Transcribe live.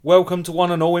Welcome to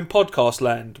one and all in podcast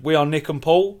land. We are Nick and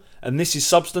Paul, and this is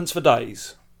Substance for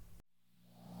Days.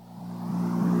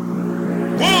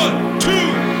 1, 2, 3,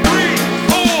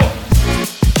 4.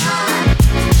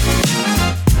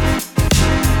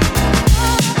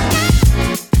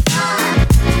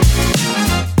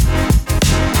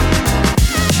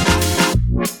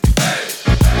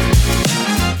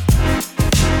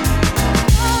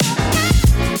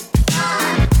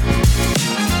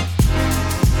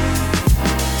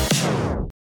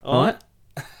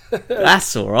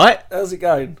 That's all right. How's it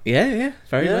going? Yeah,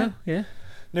 very well. Yeah.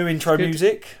 New intro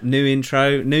music. New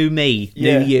intro, new me,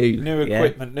 Yeah. new you, New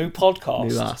equipment, new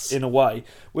podcast. New us. In a way,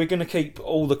 we're going to keep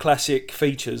all the classic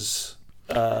features,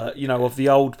 of the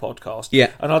old podcast.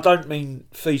 Yeah. And I don't mean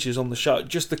features on the show,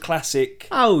 just the classic.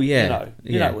 Oh yeah,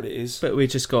 You know what it is. But we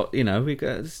just got,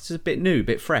 it's a bit new, a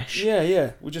bit fresh.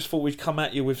 Yeah. We just thought we'd come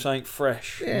at you with something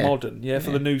fresh, modern,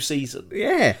 for the new season.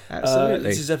 Yeah,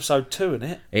 absolutely. This is episode 2, isn't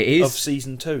it? It is. Of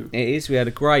season 2. It is. We had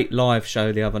a great live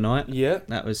show the other night. Yeah.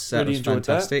 That was Really enjoyed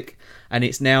fantastic. And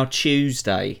it's now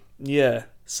Tuesday. Yeah.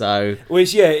 So. Well,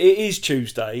 it is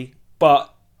Tuesday, but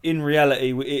in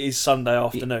reality, it is Sunday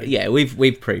afternoon. Yeah, we've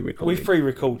pre-recorded. We've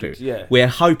pre-recorded, yeah. We're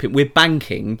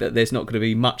banking that there's not going to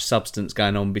be much substance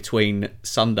going on between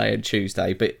Sunday and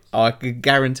Tuesday, but I can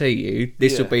guarantee you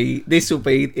this will be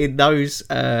in those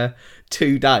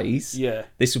 2 days. Yeah.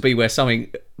 This will be where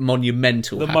something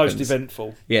monumental the happens. most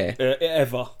eventful. Yeah.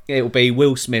 Ever. It'll be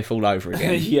Will Smith all over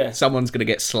again. Yeah. Someone's going to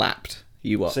get slapped.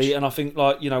 You watch. See, and I think,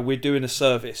 we're doing a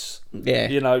service.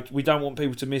 Yeah. We don't want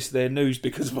people to miss their news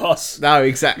because of us. No,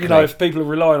 exactly. If people are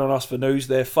relying on us for news,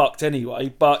 they're fucked anyway,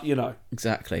 but,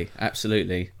 Exactly,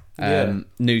 absolutely. Yeah.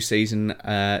 New season,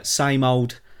 same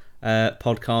old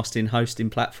podcasting hosting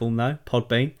platform though,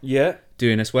 Podbean. Yeah.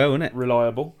 Doing us well, isn't it?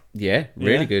 Reliable. Yeah,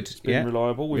 really good. It's been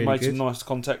reliable. We've really made good. some nice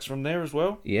contacts from there as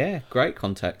well. Yeah, great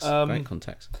contacts. Great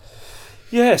contacts.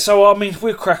 Yeah, so,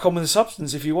 we'll crack on with the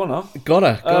substance if you wanna.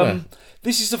 Gotta.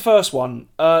 This is the first one.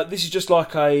 This is just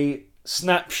like a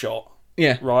snapshot,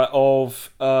 Yeah. right,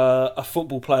 of a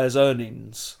football player's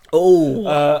earnings. Oh,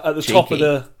 At the top of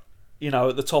the,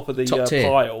 Top tier.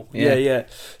 pile. Yeah. Yeah.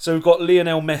 So we've got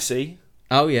Lionel Messi,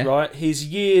 oh yeah. right? His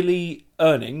yearly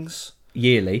earnings,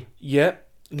 Yearly.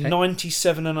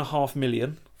 97.5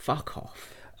 million. Fuck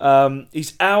off.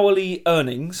 His hourly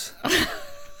earnings,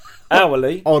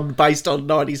 hourly, Based on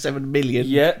 97 million.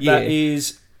 that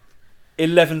is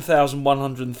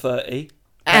 11,130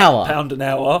 Hour. pound an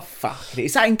hour. Fuck.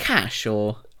 Is that in cash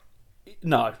or?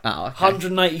 No, Oh, okay.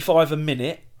 185 a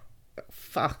minute.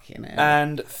 Fucking hell.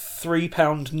 And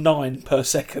 £3.09 per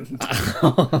second.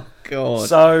 Oh god.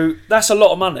 So that's a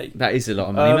lot of money. That is a lot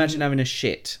of money. Imagine having a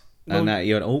shit. And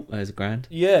you're there's $1,000.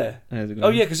 Yeah. There's $1,000. Oh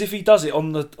yeah, because if he does it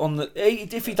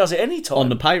if he does it any time On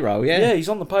the payroll, yeah. yeah, he's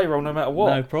on the payroll no matter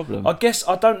what. No problem. I guess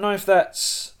I don't know if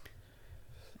that's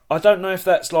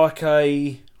like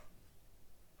a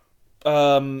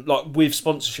like with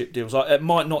sponsorship deals. Like it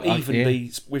might not even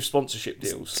be with sponsorship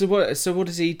deals. So what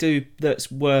does he do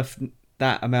that's worth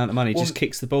that amount of money? Just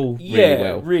kicks the ball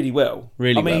really well.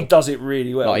 Really I mean, well. he does it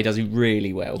really well. Like he does it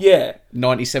really well. Yeah.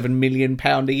 £97 million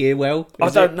a year well? I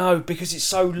don't know, because it's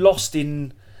so lost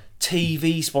in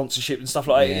TV sponsorship and stuff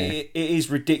like that. It is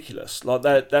ridiculous. Like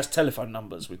that's telephone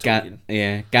numbers we're talking.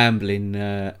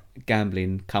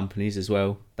 Gambling companies as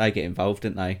well. They get involved,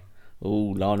 don't they?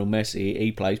 Oh, Lionel Messi,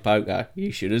 he plays poker.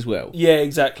 You should as well. Yeah,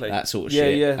 exactly. That sort of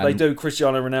shit. Yeah, they do.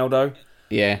 Cristiano Ronaldo.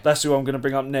 Yeah. That's who I'm going to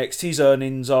bring up next. His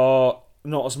earnings are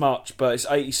not as much, but it's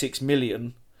 86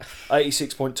 million.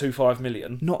 86.25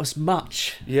 million. Not as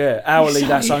much. Yeah, hourly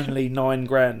that's only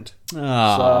 £9,000.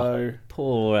 Ah, So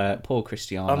poor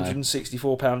Cristiano.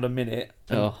 £164 a minute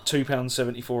and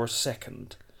 £2.74 a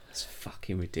second. That's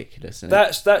fucking ridiculous, isn't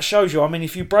it? That shows you. I mean,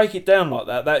 if you break it down like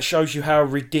that, that shows you how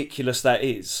ridiculous that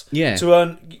is. Yeah. To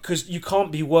earn, because you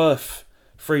can't be worth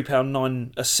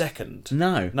 £3.09 a second.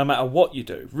 No matter what you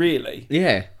do, really.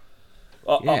 Yeah.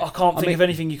 I can't think of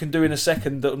anything you can do in a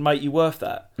second that would make you worth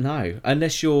that. No,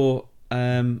 unless you're,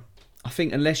 I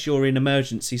think unless you're in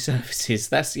emergency services,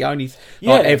 that's the only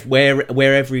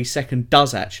where every second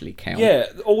does actually count. Yeah,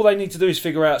 all they need to do is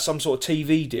figure out some sort of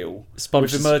TV deal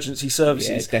with emergency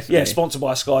services. Yeah, definitely. Sponsored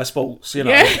by Sky Sports.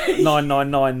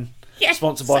 999.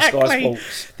 Sponsored by Sky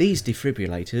Sports. These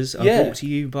defibrillators are brought to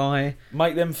you by.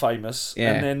 Make them famous,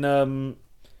 and then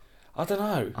I don't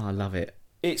know. I love it.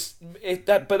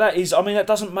 But that is. I mean, that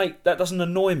doesn't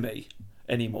annoy me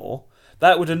anymore.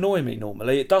 That would annoy me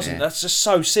normally. It doesn't. Yeah. That's just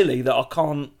so silly that I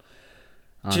can't.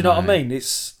 Do you know what I mean?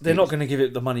 They're not going to give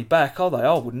it the money back, are they?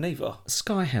 I wouldn't either.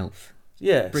 Sky Health.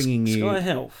 Yeah, bringing you Sky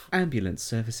Health ambulance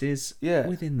services. Yeah.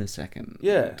 Within the second.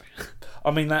 Yeah, I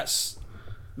mean that's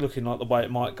looking like the way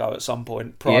it might go at some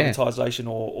point. Privatisation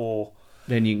or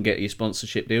then you can get your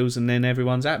sponsorship deals, and then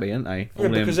everyone's happy, aren't they?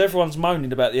 because everyone's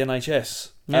moaning about the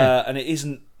NHS, and it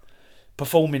isn't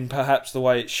performing perhaps the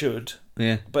way it should.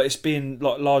 Yeah, but it's been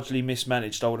largely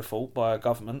mismanaged, I would have thought, by a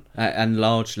government, and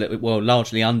largely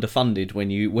underfunded when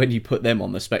you put them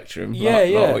on the spectrum. Yeah,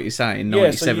 like what you're saying,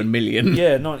 97 million.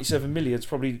 Yeah, 97 million is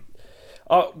probably.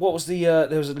 What was the?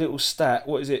 There was a little stat.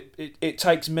 What is it? It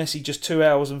takes Messi just 2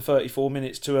 hours and 34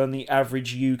 minutes to earn the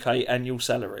average UK annual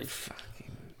salary.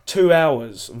 2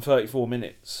 hours and 34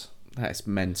 minutes. That's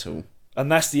mental.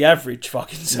 And that's the average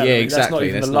fucking salary. Yeah, exactly.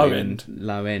 That's not even the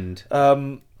low end.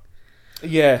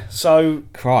 Yeah, so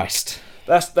Christ.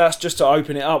 That's just to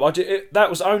open it up. That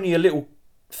was only a little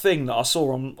thing that I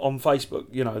saw on Facebook.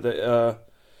 You know that.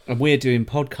 And we're doing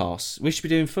podcasts. We should be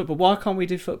doing football. Why can't we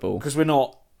do football? Because we're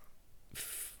not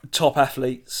top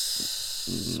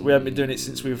athletes. We haven't been doing it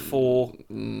since we were 4. I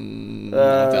don't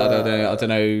know. I don't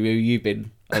know who you've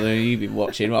been. I don't know who you've been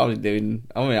watching. What I've been doing.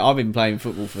 I mean, I've been playing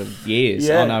football for years.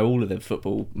 Yeah. I know all of the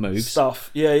football moves. Stuff.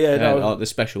 Yeah. No. Like the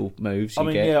special moves you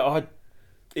get. Yeah.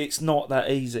 It's not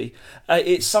that easy.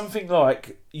 It's something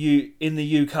like in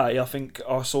the UK. I think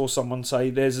I saw someone say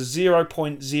there's a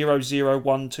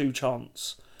 0.0012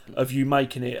 chance of you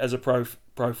making it as a pro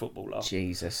footballer.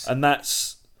 Jesus. And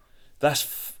that's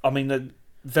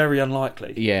very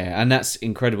unlikely. Yeah, and that's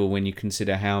incredible when you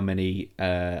consider how many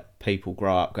people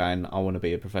grow up going, I want to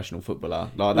be a professional footballer.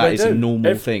 Like, that is a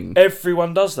normal thing.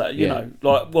 Everyone does that, you know.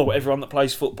 Everyone that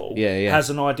plays football has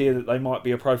an idea that they might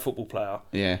be a pro football player.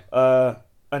 Yeah.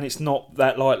 And it's not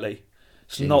that likely.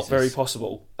 It's not very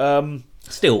possible.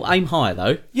 Still, aim high,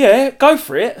 though. Yeah, go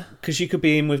for it. Because you could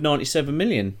be in with 97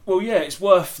 million. Well, yeah, it's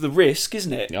worth the risk,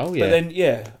 isn't it? Oh, yeah. But then,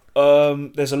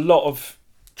 there's a lot of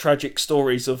tragic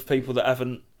stories of people that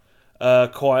haven't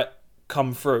quite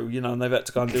come through, you know, and they've had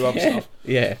to go and do other stuff.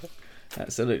 Yeah,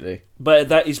 absolutely. But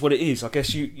that is what it is. I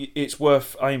guess it's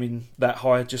worth aiming that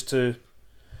high just to,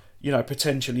 you know,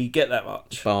 potentially get that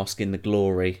much. Bask in the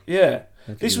glory. Yeah.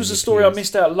 This was a story I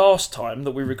missed out last time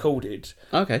that we recorded.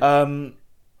 Okay.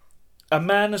 A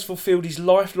man has fulfilled his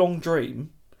lifelong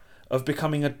dream of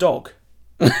becoming a dog.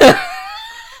 What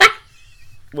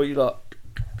you like?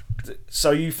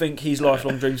 So you think his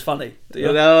lifelong dream's funny? Do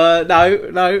you? No.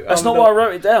 That's not why I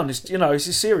wrote it down. It's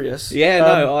is serious. Yeah,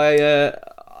 I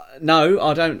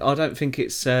don't think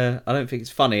it's. I don't think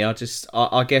it's funny. I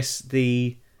guess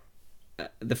the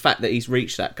fact that he's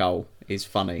reached that goal is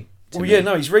funny. Well, yeah,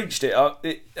 no, he's reached it,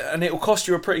 and it'll cost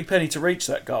you a pretty penny to reach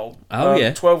that goal. Oh,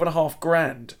 yeah. 12.5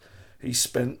 grand he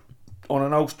spent on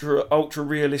an ultra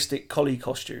realistic collie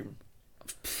costume.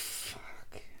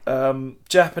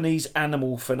 Japanese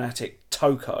animal fanatic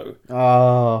Toko.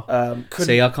 Oh.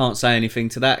 See, I can't say anything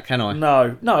to that, can I?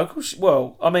 No, of course.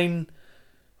 Well, I mean,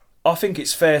 I think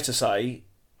it's fair to say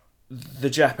the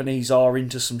Japanese are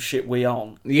into some shit we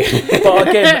aren't. Yeah. But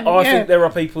again, I think there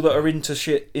are people that are into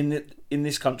shit in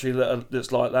this country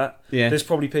that's like that. Yeah. There's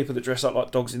probably people that dress up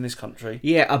like dogs in this country.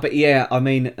 Yeah, I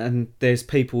mean, and there's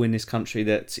people in this country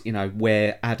that, you know,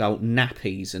 wear adult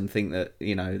nappies and think that,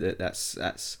 you know, that's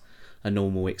a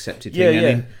normal accepted thing. Yeah.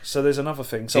 And So there's another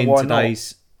thing. So in why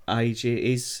today's age, it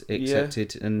is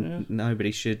accepted, and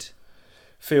nobody should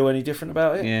feel any different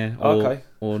about it. Yeah.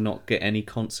 Or not get any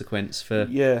consequence for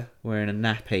wearing a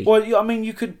nappy. Well, I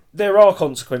mean, there are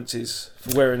consequences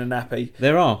for wearing a nappy.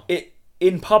 There are.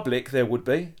 In public, there would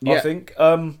be. Yeah. I think.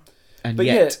 And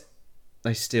yet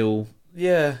they still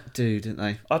do, don't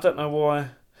they? I don't know why.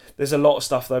 There's a lot of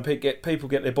stuff though. People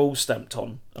get their balls stamped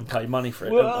on and pay money for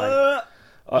it, don't they?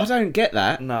 I don't get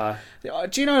that. No.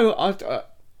 Do you know?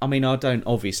 I mean, I don't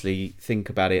obviously think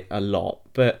about it a lot,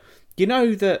 but you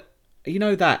know that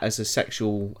as a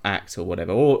sexual act or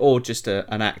whatever, or just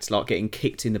an act like getting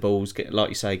kicked in the balls, like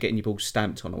you say, getting your balls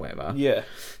stamped on or whatever. Yeah.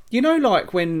 You know,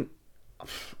 like when,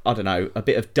 I don't know, a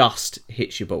bit of dust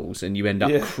hits your balls and you end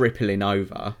up crippling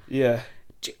over. Yeah.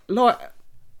 Like,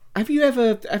 have you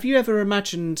ever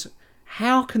imagined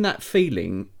how can that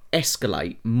feeling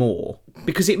escalate more?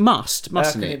 Because it mustn't it?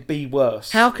 How can it be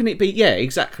worse? How can it be? Yeah,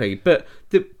 exactly. But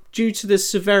due to the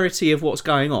severity of what's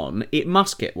going on, it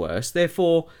must get worse.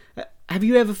 Therefore, have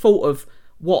you ever thought of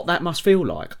what that must feel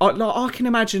like? I can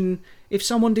imagine if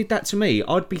someone did that to me,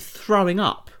 I'd be throwing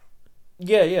up.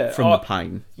 Yeah. From the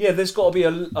pain. Yeah, there's got to be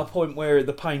a point where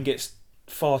the pain gets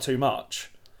far too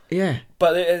much. Yeah.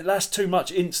 But that's too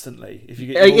much instantly if you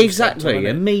get your exactly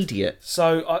immediate.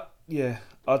 So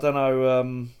I don't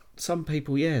know. Some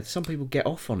people get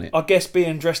off on it. I guess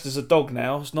being dressed as a dog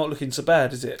now is not looking so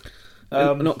bad, is it?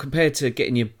 Not compared to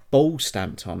getting your balls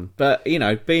stamped on, but you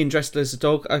know, being dressed as a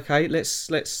dog. Okay,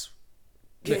 let's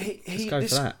Yeah, let's go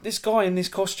for that. This guy in this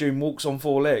costume walks on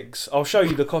 4 legs. I'll show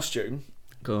you the costume.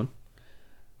 Go on.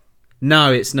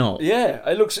 No, it's not. Yeah,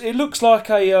 it looks like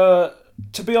a.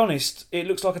 To be honest, it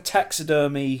looks like a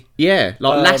taxidermy. Yeah,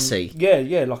 like Lassie.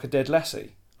 Yeah, like a dead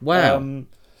lassie. Wow.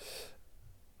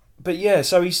 But yeah,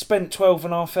 so he spent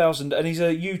 12,500, and he's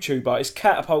a YouTuber. It's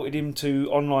catapulted him to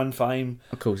online fame.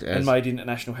 Of course it has. And made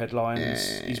international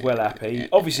headlines. He's well happy.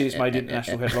 Obviously, it's made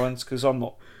international headlines because I'm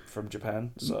not from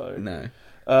Japan, so no.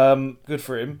 Good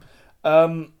for him.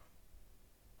 I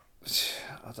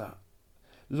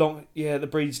don't. The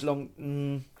breed's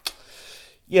long.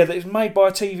 Yeah, it's made by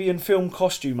a TV and film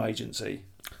costume agency.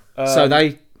 So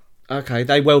they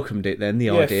welcomed it then, the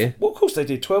idea. Well, of course they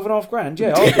did. 12.5 grand.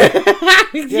 Yeah. Well,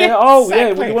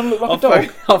 you want to look like a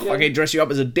dog? I'll fucking dress you up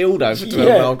as a dildo for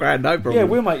 12.5 grand, no problem. Yeah,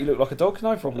 we'll make you look like a dog,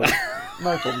 no problem.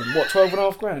 No problem. What,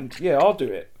 12.5 grand? Yeah, I'll do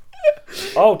it.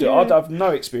 I'll do it. I have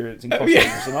no experience in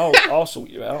costumes, and I'll sort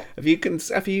you out. Have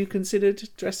you considered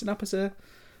dressing up as a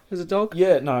dog?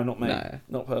 Yeah, no, not me. No.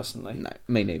 Not personally. No,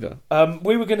 me neither.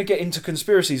 We were going to get into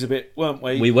conspiracies a bit, weren't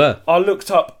we? We were. I looked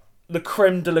up the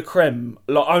creme de la creme,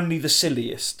 like only the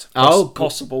silliest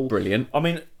possible. Brilliant. I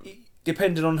mean,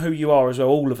 depending on who you are as well,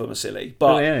 all of them are silly.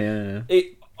 But yeah.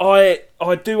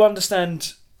 I do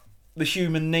understand the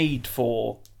human need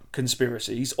for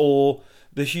conspiracies, or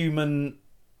the human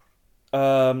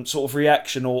sort of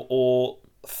reaction or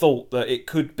thought that it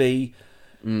could be,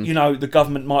 the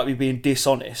government might be being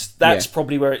dishonest. That's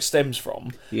probably where it stems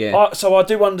from. Yeah. So I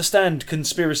do understand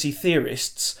conspiracy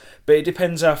theorists, but it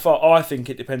depends how far. I think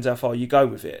it depends how far you go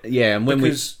with it. Yeah, and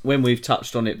when we've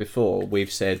touched on it before,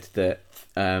 we've said that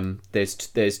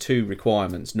there's 2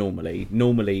 requirements normally.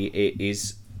 Normally, it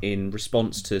is in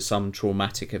response to some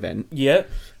traumatic event. Yeah.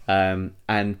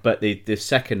 But the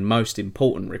second most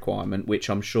important requirement, which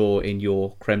I'm sure in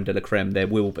your creme de la creme there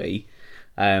will be,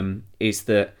 is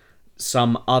that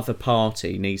some other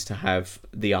party needs to have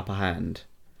the upper hand,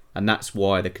 and that's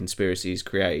why the conspiracy is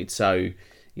created. So,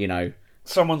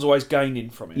 someone's always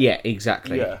gaining from it. Yeah,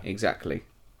 exactly. Yeah. Exactly.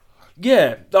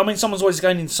 Yeah, I mean, someone's always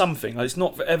gaining something. It's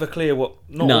not ever clear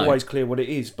always clear what it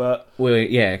is, but well,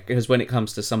 yeah, because when it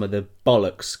comes to some of the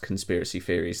bollocks conspiracy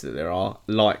theories that there are,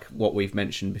 like what we've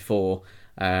mentioned before,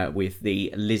 with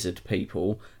the lizard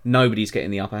people, nobody's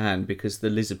getting the upper hand because the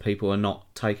lizard people are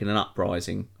not taking an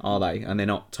uprising, are they? And they're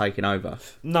not taking over.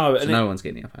 No, so no one's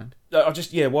getting the upper hand.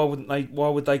 Why wouldn't they? Why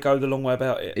would they go the long way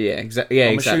about it? Yeah, exactly.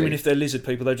 I'm assuming if they're lizard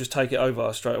people, they'll just take it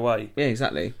over straight away. Yeah,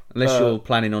 exactly. Unless you're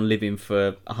planning on living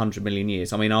for 100 million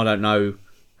years. I mean, I don't know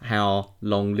how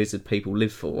long lizard people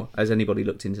live for. Has anybody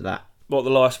looked into that? What, the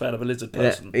lifespan of a lizard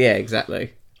person? Yeah,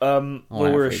 exactly. Well,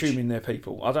 we're assuming they're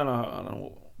people. I don't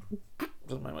know.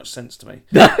 Doesn't make much sense to me.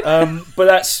 But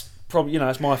that's probably,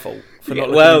 it's my fault for not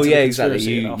looking into the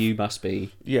exactly. enough. You must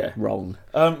be wrong.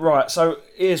 Right, so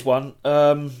here's one.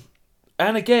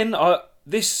 And again,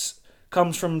 this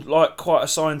comes from like quite a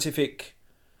scientific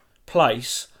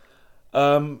place,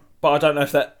 but I don't know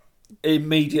if that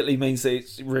immediately means that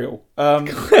it's real.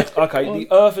 Okay, the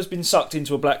Earth has been sucked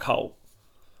into a black hole.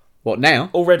 What, now?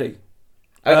 Already.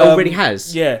 It already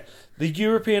has? Yeah. The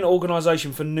European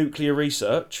Organisation for Nuclear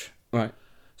Research, right,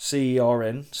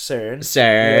 CERN,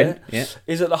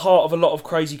 is at the heart of a lot of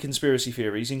crazy conspiracy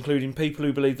theories, including people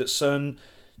who believe that CERN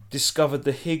discovered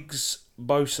the Higgs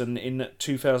boson in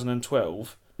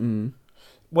 2012. When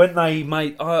they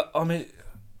made,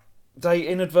 they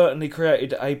inadvertently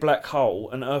created a black hole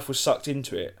and Earth was sucked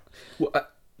into it. Well,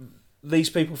 these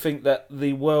people think that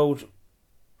the world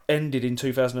ended in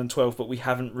 2012, but we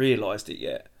haven't realised it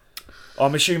yet.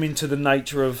 I'm assuming to the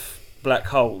nature of black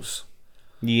holes.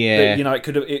 Yeah,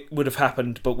 that, it would have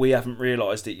happened, but we haven't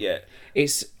realised it yet.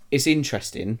 It's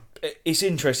interesting. It's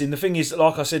interesting. The thing is,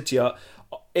 like I said to you,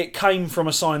 it came from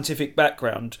a scientific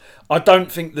background. I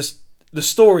don't think the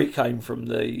story came from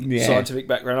the scientific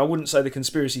background. I wouldn't say the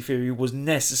conspiracy theory was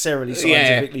necessarily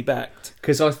scientifically backed.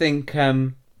 Because I think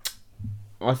it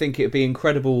would be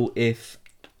incredible if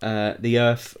the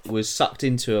Earth was sucked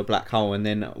into a black hole, and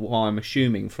then what I'm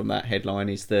assuming from that headline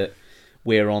is that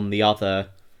we're on the other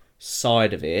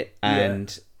side of it,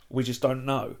 and we just don't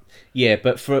know. Yeah,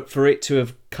 but for it to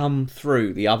have come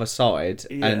through the other side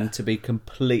and to be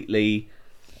completely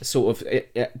sort of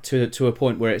to a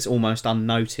point where it's almost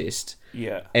unnoticed.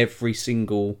 Yeah, every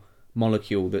single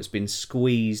molecule that's been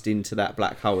squeezed into that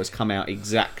black hole has come out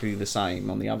exactly the same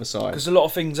on the other side. Because a lot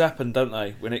of things happen, don't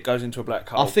they, when it goes into a black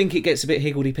hole? I think it gets a bit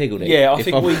higgledy-piggledy. Yeah, I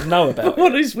think we know about it.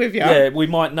 What is with you? Yeah, we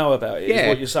might know about it, is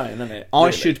what you're saying, isn't it?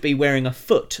 I should be wearing a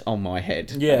foot on my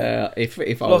head. Yeah. If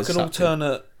I like was an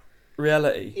alternate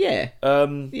reality. Yeah.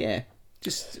 Yeah.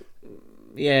 Just,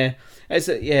 yeah.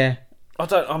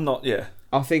 I'm not, yeah.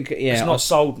 I think It's not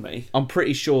sold me. I'm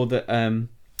pretty sure that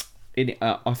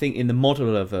I think in the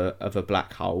model of a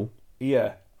black hole,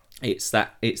 Yeah. it's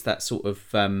that sort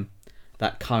of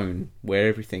that cone where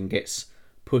everything gets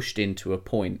pushed into a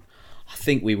point. I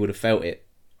think we would have felt it.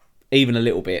 Even a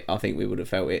little bit, I think we would have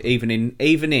felt it. Even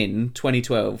in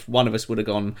 2012, one of us would have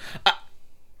gone.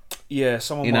 Yeah,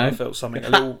 someone might have felt something,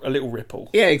 a little ripple.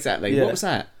 Yeah, exactly. Yeah. What was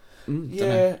that?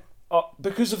 Yeah,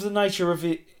 because of the nature of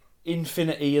it,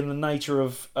 infinity, and the nature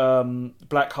of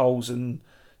black holes and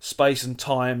space and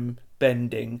time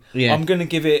bending. Yeah. I'm going to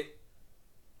give it,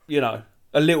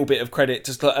 a little bit of credit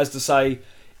as to say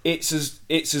it's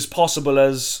as possible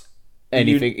as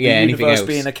Anything the universe else.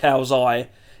 being a cow's eye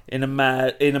in a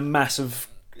massive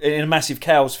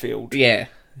cow's field. Yeah.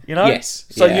 Yes.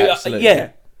 So absolutely.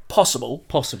 possible.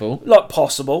 Possible. Like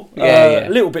possible. Yeah. A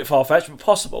little bit far-fetched, but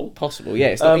possible. Possible, yeah.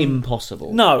 It's not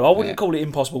impossible. No, I wouldn't call it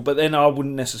impossible, but then I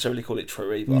wouldn't necessarily call it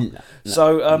true either. No,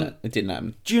 So, it didn't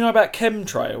happen. do you know about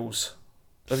chemtrails?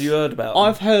 Have you heard about them?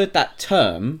 I've heard that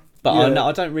term, but Yeah.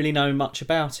 I don't really know much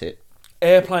about it.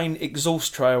 Airplane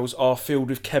exhaust trails are filled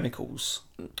with chemicals.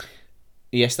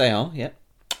 Yes, they are, yeah.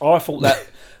 I thought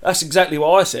that's exactly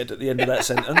what I said at the end of that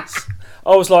sentence.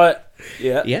 I was like,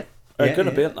 yeah. Yeah. They're going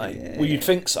to be, aren't they? Well, you'd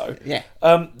think so. Yeah.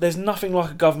 There's nothing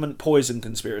like a government poison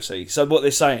conspiracy. So what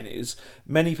they're saying is,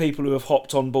 many people who have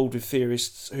hopped on board with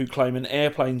theorists who claim an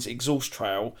airplane's exhaust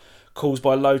trail caused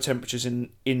by low temperatures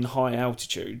in high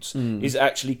altitudes is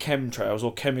actually chemtrails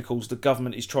or chemicals the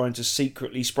government is trying to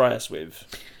secretly spray us with.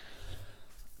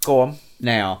 Go on.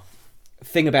 Now,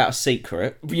 thing about a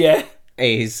secret Yeah.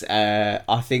 is,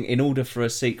 I think in order for a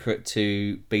secret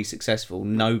to be successful,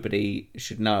 nobody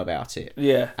should know about it.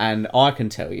 Yeah. And I can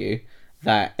tell you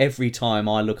that every time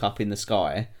I look up in the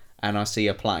sky and I see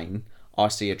a plane, I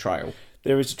see a trail.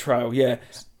 There is a trail, yeah.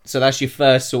 So that's your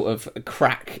first sort of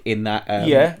crack in that.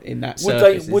 In that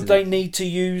surface. Would they need to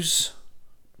use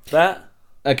that?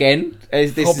 Again,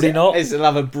 Probably not. It's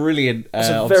another brilliant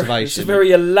observation. It's a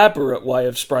very elaborate way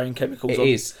of spraying chemicals It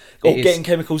is. Getting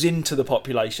chemicals into the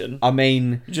population. I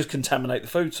mean, You just contaminate the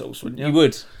food source, wouldn't you? you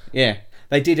would, yeah.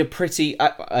 They did a pretty.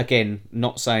 Again,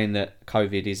 not saying that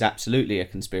COVID is absolutely a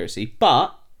conspiracy,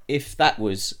 but if that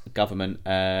was government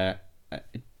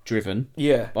driven,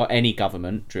 Yeah. or any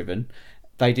government driven,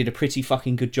 they did a pretty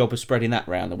fucking good job of spreading that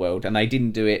around the world, and they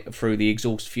didn't do it through the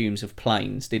exhaust fumes of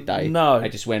planes, did they? No. They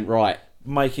just went, right,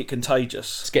 Make it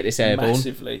contagious. let's get this airborne.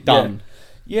 Massively. Done.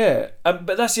 Yeah.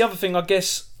 But that's the other thing, I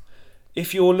guess,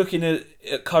 if you're looking at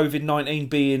COVID-19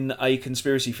 being a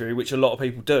conspiracy theory, which a lot of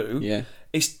people do, Yeah.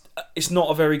 it's not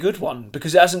a very good one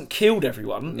because it hasn't killed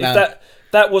everyone. No. If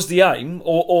that was the aim,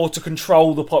 or to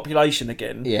control the population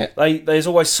again, Yeah. there's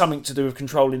always something to do with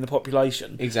controlling the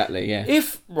population. Exactly, yeah.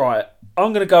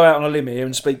 I'm going to go out on a limb here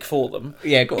and speak for them.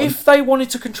 Yeah, go on. If they wanted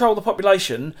to control the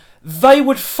population, they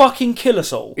would fucking kill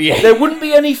us all. Yeah. There wouldn't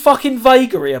be any fucking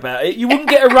vagary about it. You wouldn't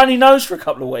get a runny nose for a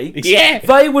couple of weeks. Yeah.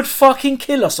 They would fucking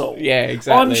kill us all. Yeah,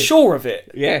 exactly. I'm sure of it.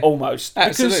 Yeah. Almost.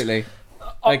 Absolutely.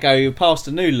 They go past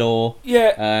a new law.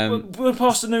 Yeah, we're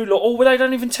past the new law. Or they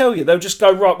don't even tell you. They'll just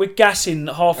go, right, we're gassing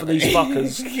half of these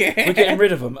fuckers. Yeah. We're getting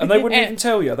rid of them. And they wouldn't even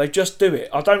tell you. They just do it.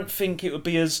 I don't think it would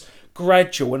be as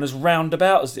gradual and as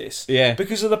roundabout as this. Yeah.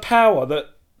 Because of the power that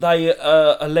they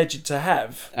are alleged to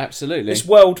have. Absolutely. It's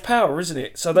world power, isn't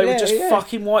it? So they would just yeah.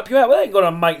 fucking wipe you out. Well, they ain't got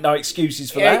to make no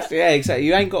excuses for that. Yeah, exactly.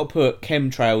 You ain't got to put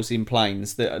chemtrails in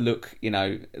planes that look,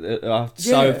 that are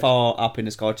so Yeah. far up in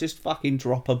the sky. Just fucking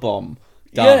drop a bomb.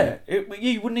 Done. Yeah,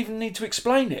 you wouldn't even need to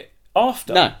explain it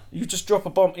after. No. You just drop a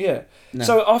bomb. Yeah. No.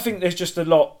 So I think there's just a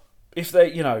lot. If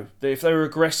they were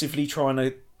aggressively trying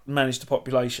to manage the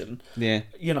population, Yeah.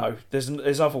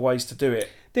 there's other ways to do it.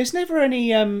 There's never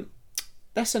any.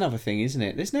 That's another thing, isn't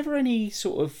it? There's never any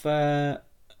sort of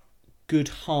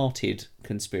good-hearted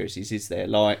conspiracies, is there?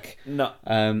 Like, No.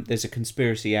 there's a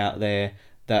conspiracy out there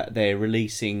that they're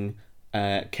releasing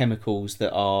chemicals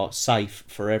that are safe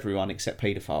for everyone except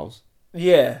paedophiles.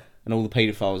 Yeah. And all the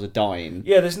paedophiles are dying.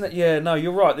 Yeah. No,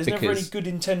 you're right. There's never any Because- good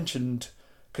intentioned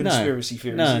conspiracy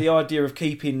theories. no. The idea of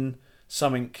keeping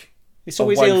something. It's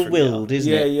always away from ill-willed, you.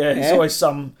 isn't Yeah, it? yeah. It's always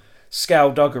some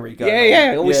scounduggery going on.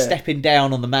 Yeah, always Yeah. stepping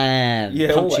down on the man, Yeah,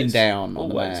 punching always. down on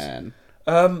Always. the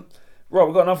man. Right,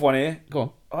 we've got another one here.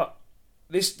 Go on.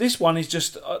 This one is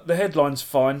just the headline's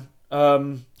fine.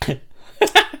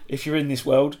 If you're in this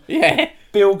world, Yeah.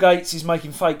 Bill Gates is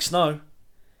making fake snow.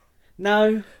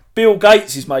 No. Bill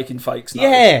Gates is making fake snow.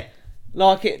 Yeah.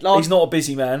 He's not a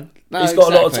busy man. No, He's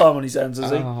got a lot of exactly. time on his hands,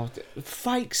 has he? Oh,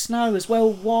 fake snow as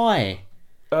well. Why?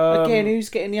 Again, who's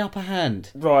getting the upper hand?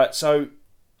 Right. So,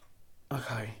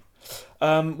 okay.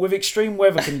 With extreme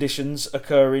weather conditions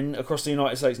occurring across the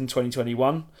United States in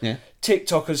 2021,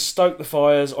 TikTok has stoked the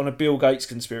fires on a Bill Gates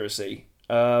conspiracy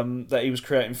that he was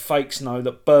creating fake snow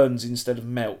that burns instead of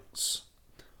melts.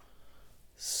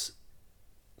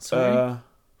 Sorry?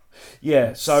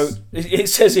 Yeah, so it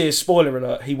says here, spoiler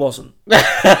alert, he wasn't.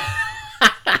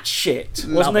 Shit,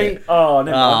 wasn't he? Oh,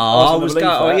 never mind.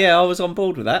 I was on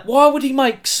board with that. Why would he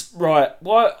make... Right,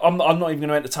 why? I'm not even going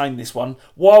to entertain this one.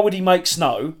 Why would he make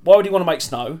snow? Why would he want to make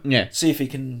snow? Yeah. See if he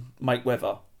can make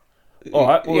weather. All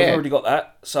right, well, we've already got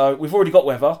that. So we've already got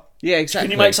weather. Yeah, exactly.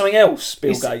 Can you make something else,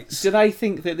 Bill Gates? Do they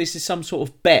think that this is some sort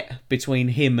of bet between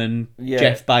him and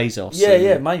Jeff Bezos?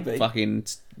 Yeah, maybe. Fucking,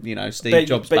 Steve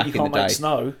Jobs back in the day. You can't make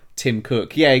snow. Tim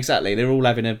Cook. Yeah, exactly. They're all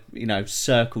having a,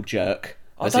 circle jerk,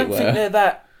 as I it don't were. think they're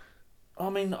that... I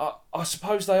mean, I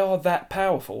suppose they are that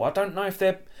powerful. I don't know if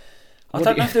they're... I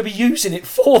don't know if they'll be using it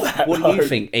for that. What do you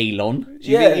think, Elon?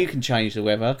 Do you think you can change the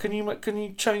weather? Can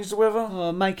you change the weather?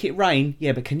 Oh, make it rain.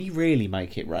 Yeah, but can you really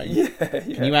make it rain? Yeah.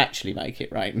 Can you actually make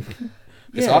it rain?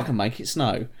 Because I can make it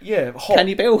snow. Yeah, hot. Can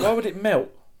you, Bill? Why would it melt?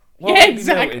 Yeah,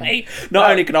 exactly. Not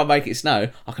only can I make it snow,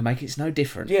 I can make it snow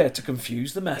different. Yeah, to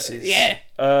confuse the masses. Yeah.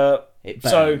 It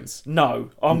burns. So, no.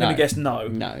 I'm going to guess no.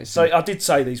 No. So, I did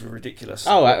say these were ridiculous.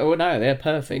 Oh, well, no, they're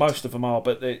perfect. Most of them are,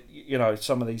 but,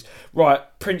 some of these... Right,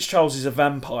 Prince Charles is a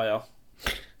vampire.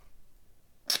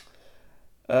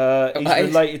 He's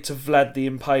related to Vlad the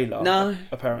Impaler. No.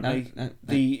 Apparently. No.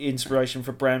 The inspiration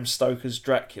for Bram Stoker's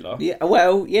Dracula. Yeah,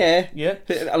 well, yeah. Yeah.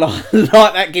 Like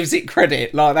that gives it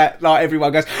credit. Like that, like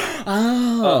everyone goes,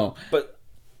 oh. But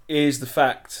is the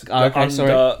fact that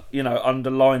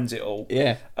underlines it all.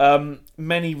 Yeah.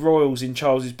 Many royals in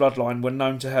Charles's bloodline were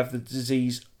known to have the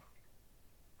disease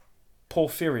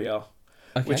porphyria,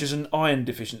 which is an iron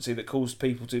deficiency that caused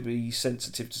people to be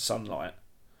sensitive to sunlight.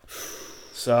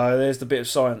 So there's the bit of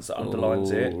science that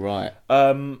underlines it. Right.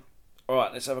 Right,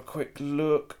 let's have a quick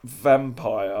look.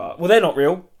 Vampire. Well, they're not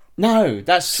real. No,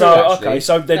 that's true.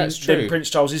 So then Prince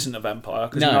Charles isn't a vampire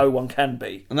because no one can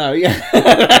be. No, yeah,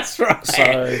 that's right.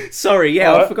 So sorry,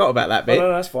 I forgot about that bit.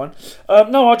 No, that's fine.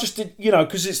 No, I just did,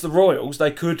 because it's the royals. They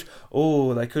could.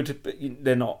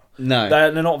 They're not. No,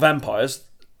 they're not vampires.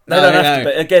 They don't have to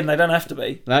be. Again, they don't have to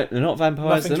be. No, they're not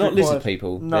vampires. They're not lizard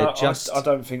people. No, they're just... I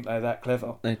don't think they're that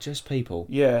clever. They're just people.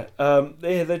 Yeah,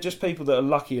 they're just people that are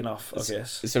lucky enough, I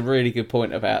guess. It's a really good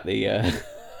point about the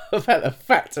about the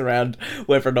fact around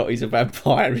whether or not he's a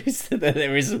vampire is that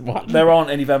there isn't one. There aren't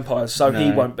any vampires, so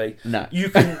he won't be. No. You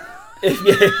can...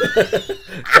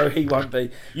 So he won't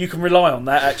be. You can rely on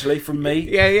that, actually, from me.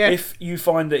 Yeah. If you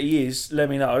find that he is, let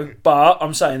me know. But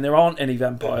I'm saying there aren't any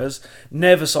vampires.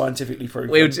 Never scientifically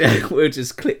proven. We'll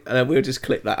just clip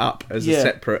that up as a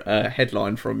separate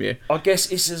headline from you. I guess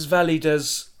it's as valid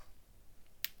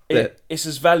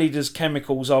as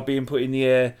chemicals are being put in the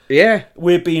air. Yeah.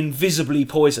 We're being visibly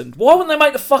poisoned. Why wouldn't they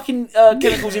make the fucking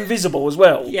chemicals invisible as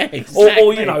well? Yeah,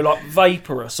 exactly. Or like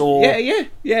vaporous or...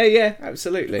 Yeah,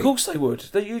 absolutely. Of course they would.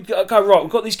 You'd go, right,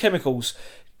 we've got these chemicals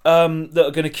that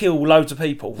are going to kill loads of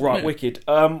people. Right, wicked.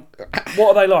 What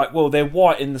are they like? Well, they're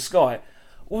white in the sky.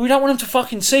 Well, we don't want them to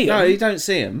fucking see them. No, you don't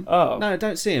see them. Oh. No,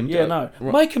 don't see them. Yeah, no.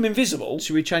 Make them invisible.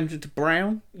 Should we change it to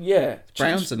brown? Yeah.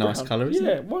 Brown's a nice colour, isn't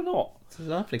it? Yeah, why not? It's a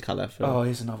lovely colour for...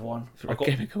 here's another one. I've got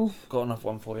chemical. Got another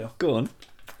one for you. Go on.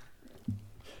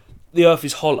 The Earth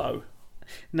is hollow.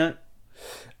 No.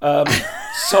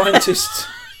 Scientists...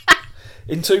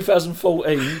 In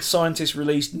 2014, scientists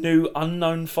released new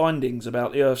unknown findings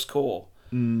about the Earth's core.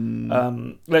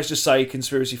 Let's just say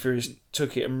conspiracy theorists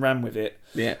took it and ran with it.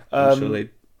 Yeah, surely.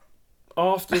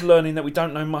 After learning that we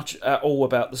don't know much at all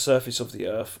about the surface of the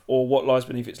Earth or what lies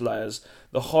beneath its layers,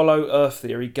 the hollow Earth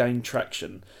theory gained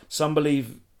traction. Some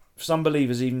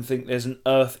believers even think there's an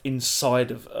Earth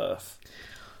inside of Earth.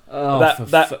 Oh,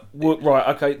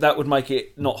 that would make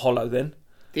it not hollow then.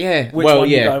 Yeah. Which one are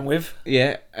you going with?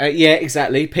 Yeah.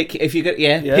 Exactly. Pick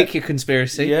pick your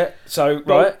conspiracy. Yeah. So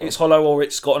it's hollow or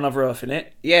it's got another Earth in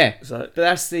it. Yeah. So but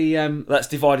that's the that's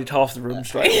divided half the room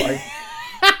straight away.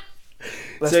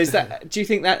 So is that? Do you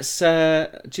think that's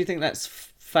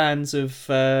fans of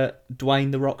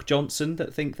Dwayne the Rock Johnson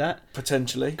that think that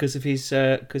potentially because of his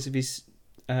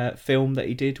film that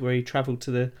he did where he travelled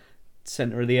to the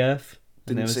centre of the Earth?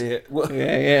 Didn't see it.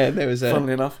 Yeah. There was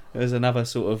funnily enough, there was another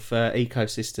sort of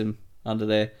ecosystem under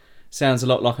there. Sounds a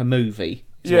lot like a movie.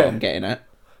 Is what I'm getting at.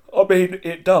 I mean,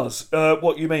 it does.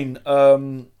 What you mean?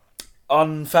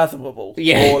 Unfathomable.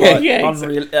 Yeah. Or like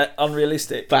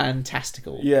unrealistic.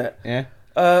 Fantastical. Yeah. Yeah.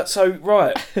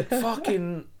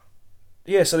 Fucking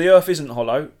yeah. So the Earth isn't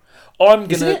hollow. I'm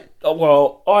gonna.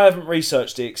 Well, I haven't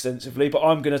researched it extensively, but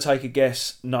I'm gonna take a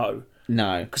guess. No.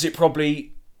 No. Because it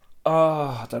probably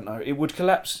I don't know. It would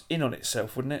collapse in on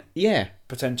itself, wouldn't it? Yeah.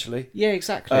 Potentially. Yeah,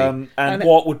 exactly. And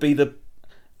what would be the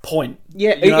point?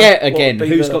 Yeah, You know, yeah. Again, what would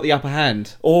be who's got the upper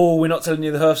hand? Oh, we're not telling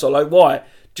you the Hearth's like why?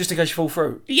 Just in case you fall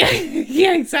through. Yeah,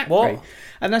 yeah, exactly. What?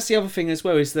 And that's the other thing as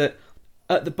well is that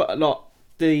at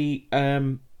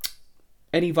the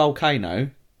any volcano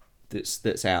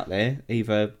that's out there,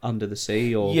 either under the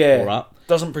sea or up,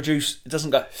 doesn't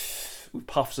go with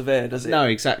puffs of air, does it? No,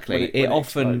 exactly. When it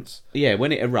often, explodes.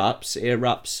 when it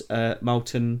erupts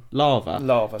molten lava.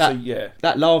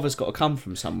 That lava's got to come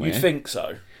from somewhere. You think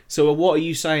so? So what are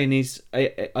you saying is?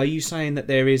 Are you saying that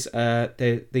there is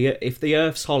if the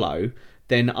Earth's hollow,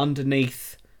 then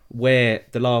underneath where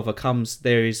the lava comes,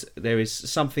 there is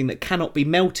something that cannot be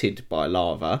melted by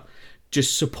lava,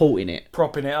 just supporting it,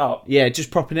 propping it up. Yeah, just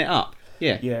propping it up.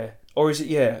 Yeah, yeah. Or is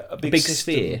it a big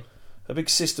system, sphere, a big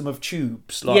system of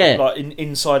tubes, like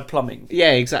inside plumbing?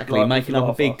 Yeah, exactly, like making up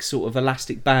a big sort of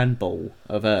elastic band ball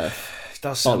of Earth. It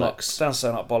does sound like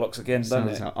bollocks again, doesn't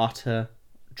it? Like utter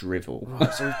drivel.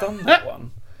 Right, so we've done that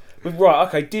one. Right,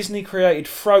 okay. Disney created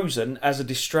Frozen as a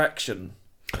distraction.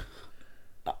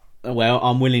 Well,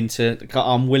 I'm willing to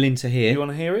hear. You want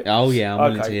to hear it? Oh yeah,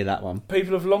 I'm willing to hear that one.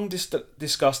 People have long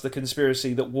discussed the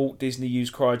conspiracy that Walt Disney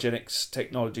used cryogenics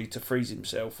technology to freeze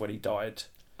himself when he died.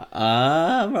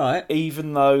 Right.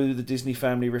 Even though the Disney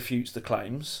family refutes the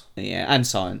claims. Yeah, and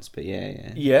science, but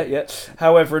yeah. Yeah.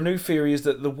 However, a new theory is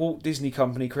that the Walt Disney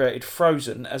Company created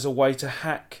Frozen as a way to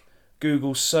hack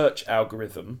Google's search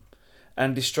algorithm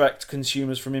and distract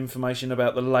consumers from information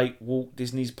about the late Walt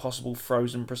Disney's possible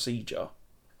frozen procedure.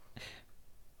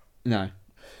 No,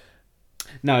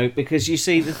 because you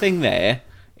see, the thing there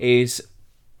is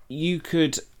you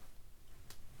could,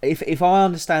 if I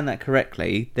understand that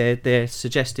correctly, they're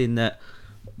suggesting that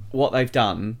what they've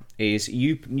done is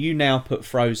you now put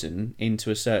Frozen into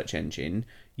a search engine,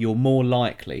 you're more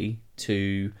likely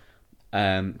to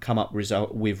come up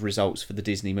with results for the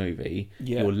Disney movie.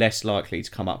 Yeah. You're less likely to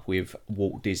come up with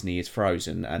Walt Disney is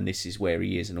Frozen and this is where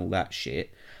he is and all that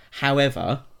shit.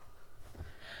 However,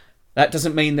 that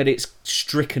doesn't mean that it's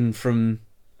stricken from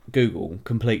Google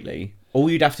completely. All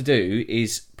you'd have to do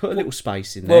is put a little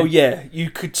space in there. Well, yeah, you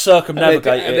could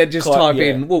circumnavigate and then just type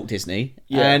in Walt Disney,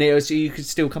 and you could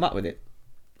still come up with it.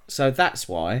 So that's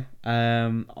why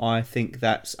I think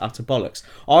that's utter bollocks.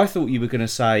 I thought you were going to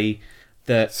say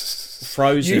that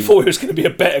Frozen... You thought it was going to be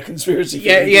a better conspiracy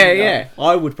theory. Yeah.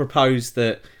 I would propose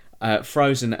that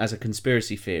Frozen as a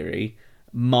conspiracy theory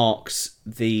marks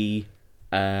the...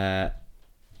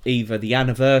 either the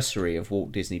anniversary of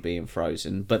Walt Disney being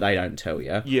Frozen, but they don't tell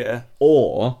you. Yeah.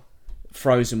 Or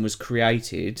Frozen was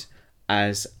created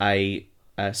as a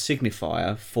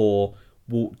signifier for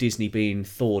Walt Disney being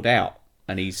thawed out,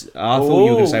 and I thought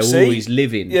you were going to say, he's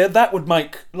living. Yeah, that would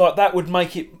make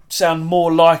it sound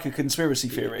more like a conspiracy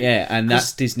theory. Yeah, and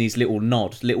that's Disney's little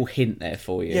hint there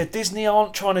for you. Yeah, Disney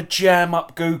aren't trying to jam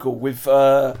up Google with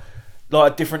a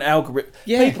different algorithm.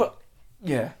 Yeah.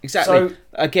 Yeah, exactly. So,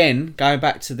 again, going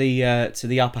back to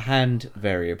the upper hand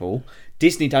variable,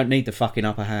 Disney don't need the fucking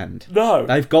upper hand. No,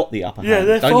 they've got the upper hand. Yeah,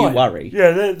 they're don't fine. You worry.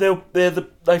 Yeah,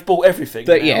 they've bought everything.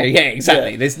 But now. yeah,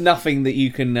 exactly. Yeah. There's nothing that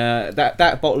you can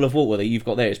that bottle of water that you've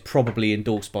got there is probably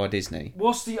endorsed by Disney.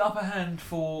 What's the upper hand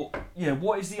for? Yeah,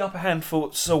 what is the upper hand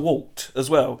for Sir Walt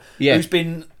as well? Yeah, who's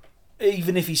been,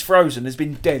 even if he's frozen, has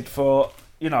been dead for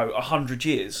 100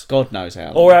 years. God knows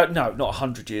how long. Or no, not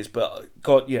 100 years, but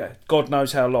God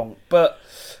knows how long. But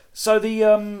so the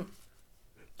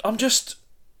I'm just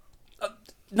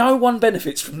no one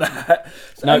benefits from that.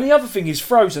 No. And the other thing is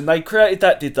Frozen. They created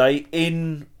that, did they?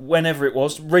 In whenever it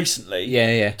was recently.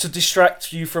 Yeah. To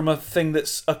distract you from a thing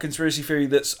that's a conspiracy theory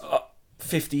that's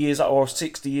 50 years old or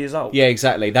 60 years old. Yeah,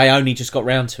 exactly. They only just got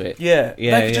round to it. Yeah.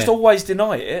 They could just always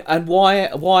deny it. And why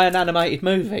an animated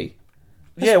movie?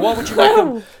 Yeah, why would you make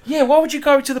them? Yeah, why would you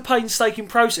go to the painstaking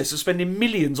process of spending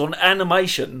millions on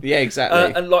animation? Yeah,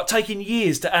 exactly. And taking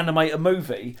years to animate a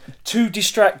movie to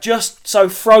distract just so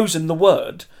Frozen the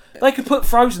word. They could put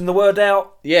Frozen the word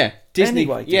out. Yeah, Disney.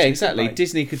 Anyway, yeah, exactly.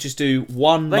 Disney could just do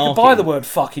one. They could buy the word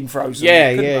fucking Frozen. Yeah,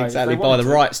 exactly. Buy the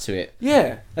rights to it.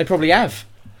 Yeah, they probably have.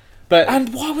 But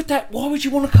and why would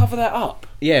you want to cover that up?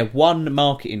 Yeah, one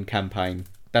marketing campaign.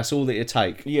 That's all that it'd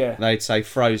take. Yeah. They'd say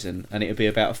Frozen, and it'd be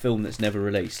about a film that's never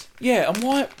released. Yeah, and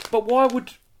why? But why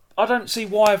would... I don't see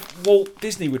why Walt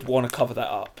Disney would want to cover that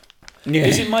up. Yeah.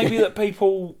 Is it maybe that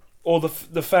people, or the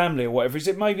family or whatever, is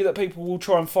it maybe that people will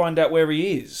try and find out where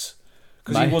he is?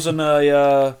 Because he wasn't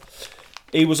a...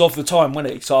 he was of the time,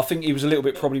 wasn't he? So I think he was a little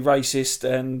bit probably racist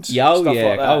and Yeah, stuff like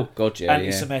that. Oh, God, yeah.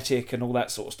 Anti-Semitic and all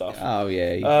that sort of stuff. Oh,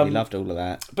 yeah. He loved all of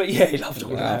that. But yeah, he loved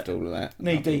all Loved of all of that.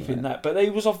 Knee deep in that. But he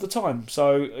was of the time,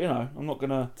 so, you know, I'm not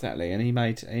going to... Exactly, and he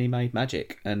made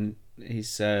magic, and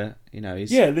his, you know,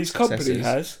 his... Yeah, this company successors-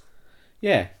 has.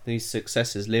 Yeah, these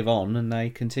successors live on, and they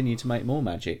continue to make more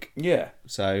magic. Yeah.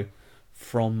 So,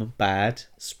 from bad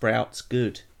sprouts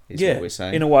good, is Yeah, what we're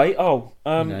saying. in a way. Oh,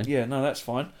 know. yeah, no, that's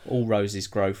fine. All roses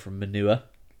grow from manure.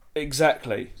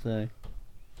 Exactly. So,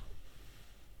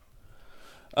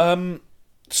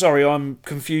 Sorry, I'm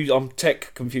confused. I'm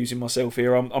tech confusing myself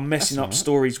here. I'm messing That's up alright.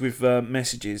 stories with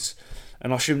messages,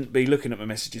 and I shouldn't be looking at my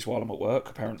messages while I'm at work.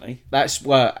 Apparently, that's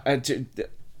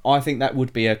I think that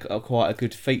would be a quite a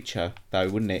good feature, though,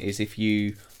 wouldn't it? Is if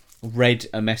you read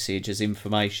a message as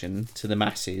information to the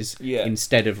masses Yeah.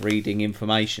 instead of reading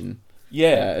information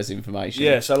yeah, as information.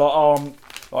 yeah. So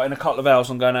like in a couple of hours,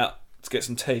 I'm going out to get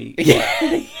some tea.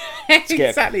 Yeah,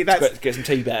 exactly. To get some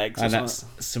tea bags. And or that's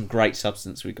something. some great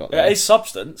substance we got Yeah, there. it's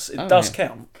substance. It Oh, does yeah.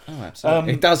 count. Oh,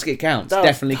 absolutely. It does. It counts. Does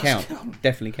Definitely count.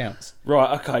 Definitely counts.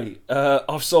 Right. Okay.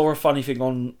 I saw a funny thing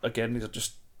on again. I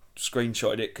just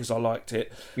screenshotted it because I liked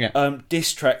it. Yeah.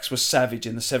 Diss tracks were savage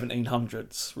in the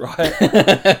 1700s,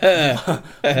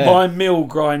 right? My mill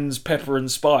grinds pepper and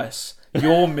spice.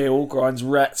 Your mill grinds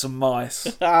rats and mice.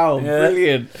 Oh, Yeah.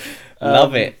 brilliant!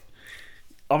 Love it.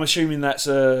 I'm assuming that's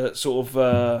a sort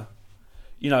of,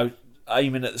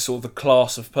 aiming at the sort of the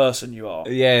class of person you are,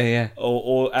 Yeah, yeah.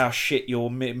 or how shit your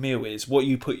meal is. What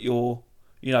you put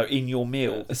in your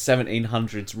meal. A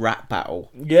 1700s rap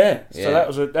battle. Yeah.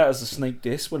 Yeah. So that was a sneak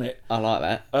diss, wasn't it? I like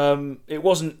that. It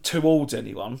wasn't towards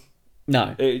anyone.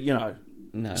 No,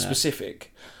 no.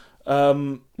 Specific.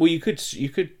 Well, you could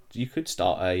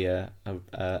start a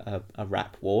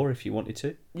rap war if you wanted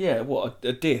to. Yeah, what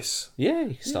a diss. Yeah,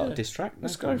 you could start Yeah, a diss track.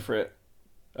 Let's go problem. for it.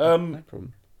 No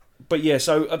problem. But yeah,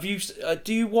 so have you?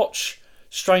 Do you watch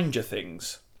Stranger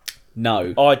Things?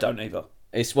 No, I don't either.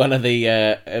 it's one of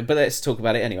the. But let's talk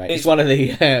about it anyway. It's one of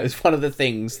the. It's one of the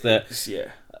things that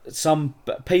Yeah, some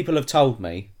people have told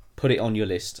me. Put it on your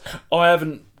list. I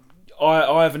haven't.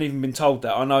 I haven't even been told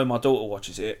that. I know my daughter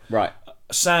watches it. Right.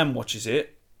 Sam watches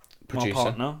it. Producer. My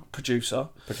partner, producer.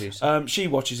 Producer. She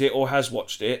watches it or has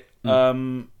watched it.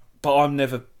 But I've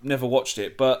never watched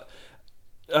it. But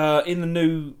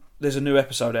there's a new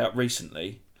episode out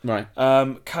recently. Right.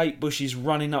 Kate Bush's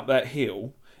Running Up That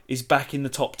Hill is back in the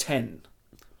top 10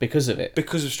 Because of it.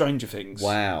 because of Stranger Things.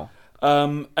 Wow.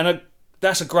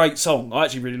 That's a great song. I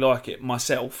actually really like it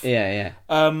myself. Yeah,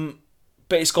 yeah.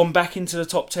 But it's gone back into the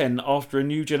top 10 after a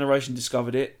new generation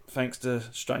discovered it, thanks to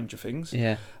Stranger Things.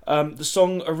 Yeah. The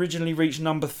song originally reached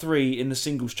number 3 in the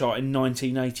singles chart in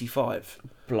 1985.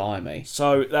 Blimey.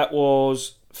 So that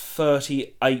was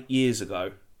 38 years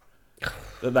ago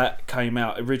that came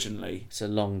out originally. It's a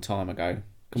long time ago.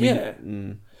 Yeah.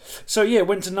 So yeah, it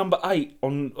went to number 8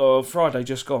 on Friday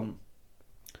just gone.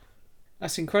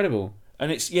 That's incredible. And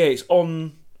it's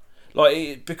on,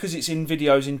 because it's in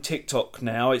videos in TikTok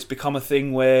now, it's become a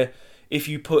thing where if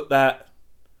you put that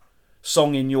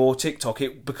song in your TikTok,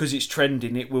 because it's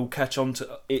trending, it will catch on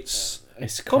to it's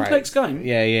complex game.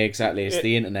 Yeah, yeah, exactly. It's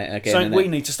the internet again. Something we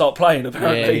need to start playing,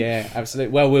 apparently. Yeah,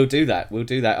 absolutely. Well, we'll do that.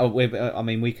 Oh,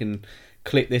 we can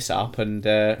clip this up and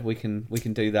we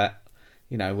can do that.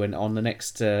 When on the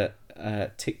next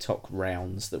TikTok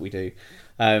rounds that we do.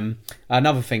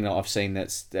 Another thing that I've seen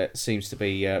that seems to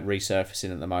be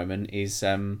resurfacing at the moment is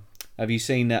have you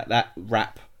seen that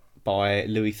rap by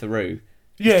Louis Theroux?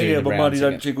 Yeah, but money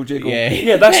don't jiggle jiggle.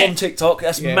 Yeah, that's on TikTok.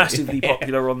 That's massively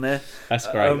popular on there. That's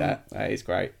great. That is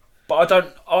great. But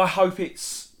I hope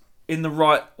it's in the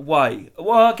right way.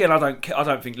 Well, again, I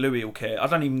don't think Louis will care. I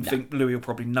don't even think Louis will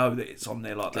probably know that it's on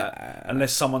there like that,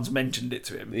 unless someone's mentioned it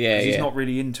to him. Yeah, 'cause he's not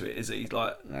really into it, is he?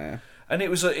 And it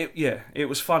was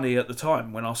funny at the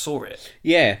time when I saw it.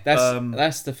 Yeah,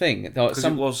 that's the thing.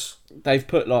 Because they've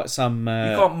put some.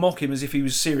 You can't mock him as if he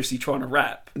was seriously trying to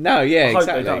rap. No, yeah, I hope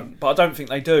exactly. they don't, but I don't think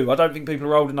they do. I don't think people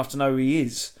are old enough to know who he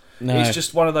is. No. It's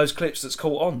just one of those clips that's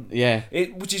caught on. Yeah.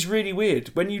 Which is really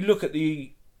weird. When you look at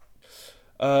the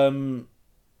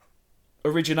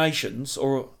originations,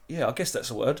 I guess that's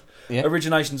a word. Yeah.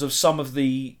 Originations of some of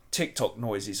the TikTok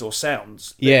noises or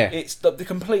sounds. Yeah. They're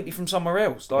completely from somewhere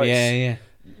else. Yeah.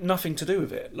 Nothing to do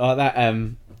with it. Like that.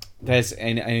 There's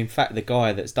and in fact the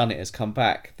guy that's done it has come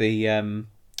back. Did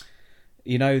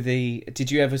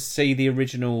you ever see the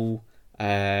original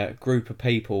group of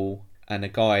people and a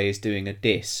guy is doing a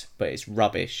diss but it's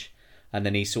rubbish and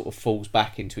then he sort of falls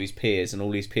back into his peers and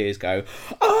all his peers go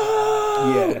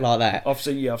like that. I've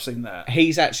seen that.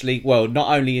 He's actually, well,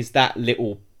 not only is that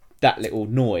little that little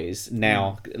noise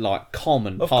now like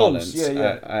common Of parlance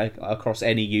course, across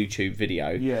any YouTube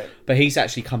video. Yeah. But he's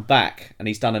actually come back and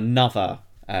he's done another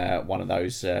one of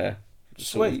those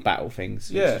sort of battle things,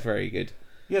 which is very good.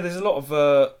 Yeah, there's a lot of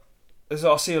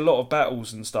I see a lot of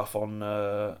battles and stuff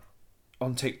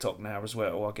on TikTok now as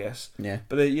well, I guess. Yeah.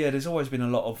 But there's always been a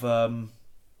lot of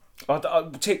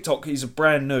TikTok is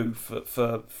brand new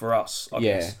for us. I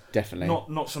guess. Definitely.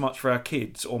 Not so much for our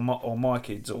kids or my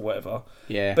kids or whatever.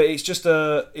 Yeah. But it's just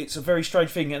it's a very strange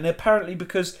thing, and apparently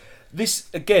because this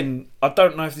again, I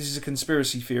don't know if this is a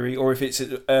conspiracy theory or if it's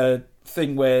a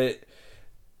thing where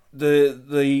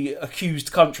the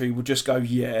accused country would just go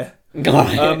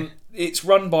it's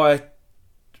run by.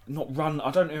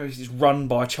 I don't know if it's run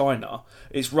by China.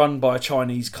 It's run by a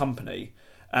Chinese company,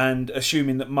 and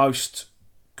assuming that most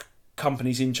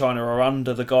companies in China are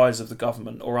under the guise of the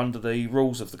government or under the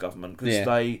rules of the government, because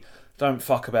they don't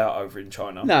fuck about over in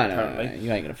China. No, apparently. No,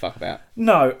 you ain't gonna fuck about.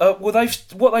 No, what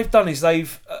they've done is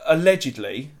they've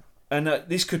allegedly, and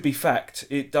this could be fact.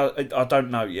 I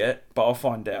don't know yet, but I'll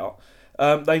find out.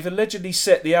 They've allegedly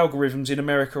set the algorithms in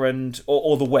America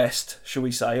or the West, shall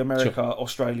we say, America, sure.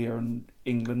 Australia, and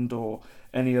England, or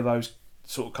any of those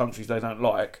sort of countries they don't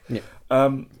like,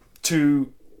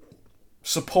 to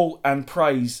support and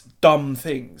praise dumb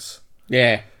things.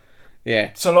 Yeah.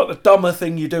 So, like, the dumber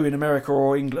thing you do in America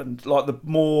or England, like, the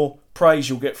more praise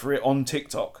you'll get for it on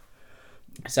TikTok.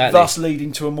 Exactly. Thus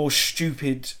leading to a more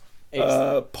stupid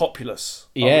populace,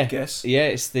 I would guess. Yeah,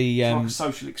 it's the like a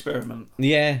social experiment.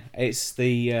 Yeah, it's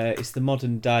the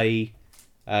modern day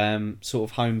sort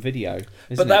of home video.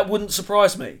 But that wouldn't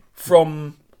surprise me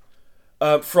from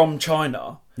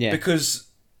China, because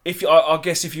I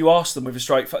guess if you ask them with a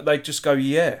straight face, they'd just go,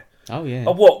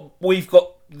 what, we've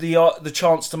got the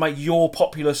chance to make your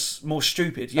populace more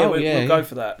stupid. We'll go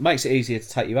for that. Makes it easier to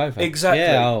take you over.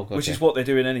 Exactly. Which is what they're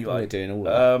doing anyway. They're doing all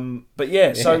that.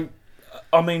 But so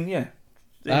I mean,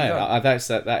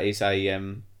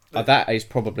 that is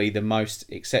probably the most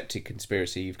accepted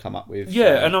conspiracy you've come up with.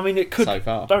 And I mean, it could. So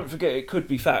far. Don't forget, it could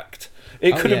be fact.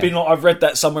 It could have been like, I've read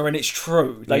that somewhere and it's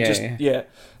true. They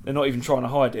they're not even trying to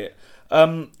hide it.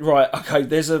 Right, okay.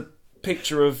 There's a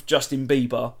picture of Justin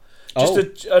Bieber.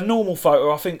 Just a normal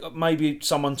photo. I think maybe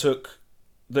someone took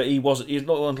that he's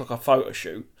not on like a photo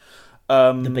shoot. The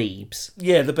Biebs.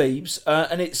 Yeah, the Biebs.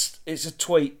 And it's a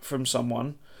tweet from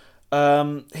someone.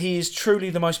 He is truly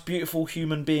the most beautiful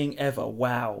human being ever.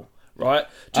 Wow. Right?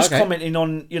 Just commenting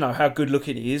on, how good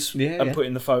looking he is and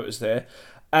putting the photos there.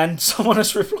 And someone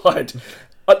has replied.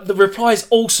 The reply is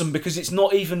awesome because it's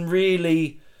not even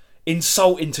really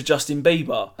insulting to Justin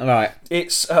Bieber. Right.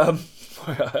 It's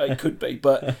it could be,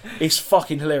 but it's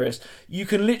fucking hilarious. You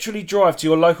can literally drive to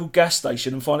your local gas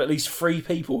station and find at least 3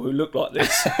 people who look like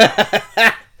this.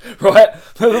 Right?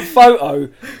 But the photo,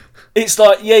 it's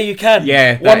like, you can.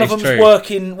 Yeah, one of them's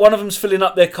working, one of them's filling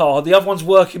up their car, the other one's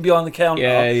working behind the counter.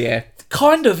 Yeah.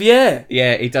 Kind of, yeah.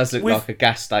 Yeah, he does look like a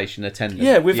gas station attendant.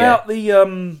 Yeah, without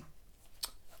the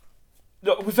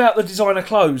designer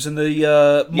clothes and the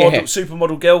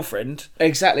supermodel girlfriend.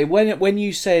 Exactly. When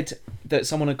you said that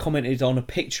someone had commented on a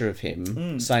picture of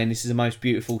him saying this is the most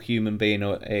beautiful human being,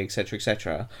 or etc.,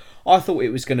 etc., I thought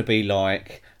it was going to be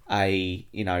like a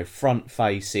front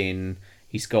facing.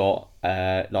 He's got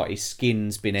like his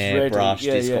skin's been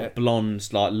airbrushed. He's got blonde,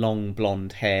 like long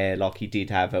blonde hair, like he did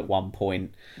have at one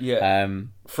point.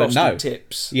 Frosted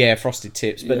tips. Yeah, frosted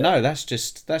tips. But no, that's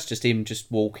just him just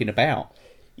walking about.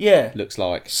 Yeah, looks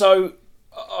like. So,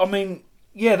 I mean,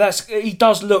 he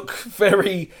does look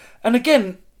very. And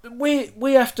again, we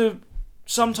have to.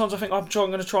 Sometimes I think I'm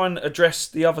going to try and address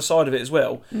the other side of it as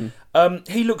well.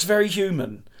 He looks very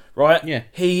human. Right? Yeah.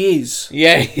 He is.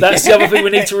 Yeah. That's the other thing we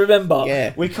need to remember.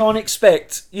 Yeah. We can't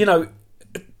expect, you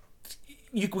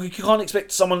can't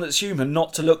expect someone that's human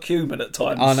not to look human at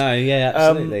times. I know, yeah,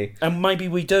 absolutely. And maybe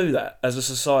we do that as a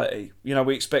society.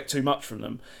 We expect too much from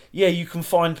them. Yeah, you can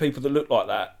find people that look like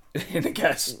that in a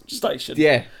gas station.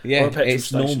 Yeah. Or a petrol it's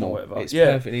station normal. Or whatever. It's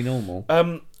perfectly normal.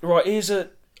 Right,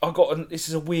 this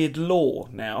is a weird law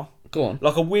now. Go on.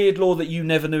 Like a weird law that you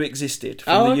never knew existed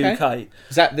from the UK.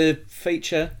 Is that the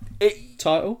feature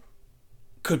title?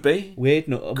 Could be. Weird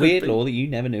law that you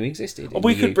never knew existed.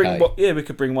 We could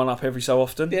bring one up every so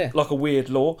often. Yeah. Like a weird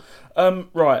law.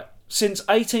 Right. Since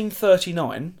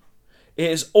 1839, it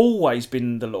has always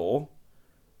been the law.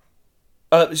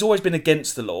 It's always been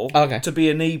against the law to be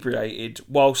inebriated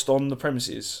whilst on the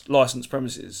premises, licensed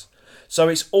premises. So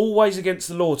it's always against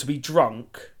the law to be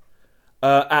drunk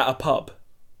at a pub.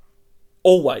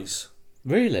 Always.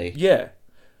 Really? Yeah.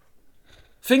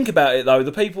 Think about it though.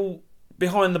 The people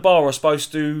behind the bar are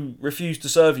supposed to refuse to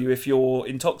serve you if you're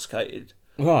intoxicated.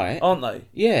 Right. aren't they?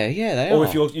 Yeah, they are. Or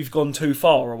if you've gone too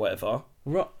far or whatever.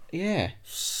 Right. Yeah.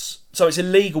 So it's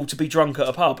illegal to be drunk at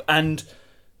a pub, and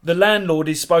the landlord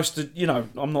is supposed to,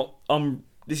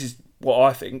 this is what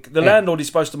I think. The landlord is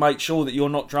supposed to make sure that you're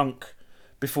not drunk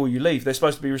before you leave. They're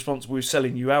supposed to be responsible with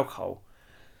selling you alcohol.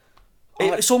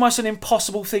 It's almost an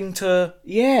impossible thing to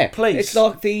police. It's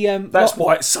like the that's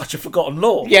why it's such a forgotten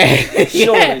law. Yeah,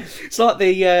 surely. It's like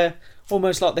the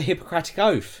almost like the Hippocratic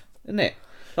Oath, isn't it?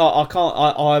 Like,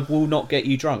 I will not get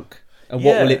you drunk. And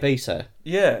what will it be, sir?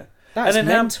 Yeah. That's and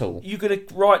then mental. You're going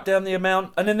to write down the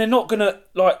amount, and then they're not going to,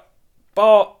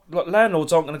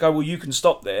 landlords aren't going to go, well, you can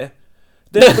stop there.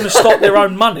 They're not going to stop their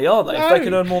own money, are they? No. If they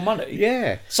can earn more money.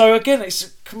 Yeah. So again,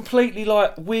 it's completely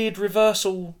weird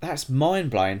reversal. That's mind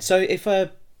blowing. So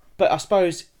but I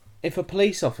suppose if a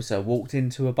police officer walked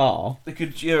into a bar, They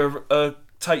could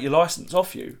take your licence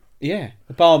off you. yeah,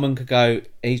 the barman could go,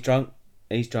 he's drunk.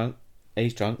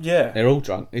 Yeah. They're all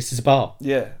drunk. This is a bar.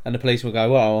 Yeah. And the police will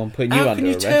go, well, I'm putting you How under can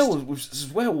you arrest. tell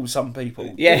as well with some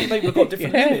people? Yeah. Different people have got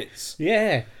different limits.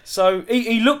 Yeah. So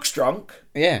he looks drunk,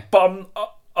 Yeah. but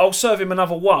I'll serve him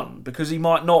another one because he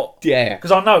might not. Yeah.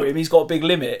 Because I know him, he's got a big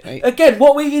limit. Hey. Again,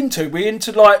 what are we into? We're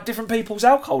into different people's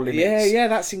alcohol limits. Yeah,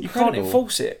 that's You incredible. can't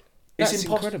enforce it. That's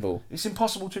incredible. It's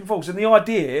impossible to enforce. And the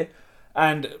idea,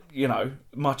 and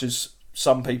much as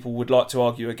some people would like to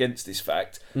argue against this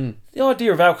fact, the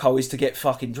idea of alcohol is to get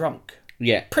fucking drunk.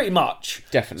 Yeah. Pretty much.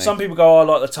 Definitely. Some people go, I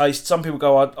like the taste. Some people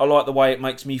go, I like the way it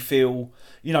makes me feel,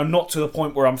 not to the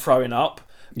point where I'm throwing up,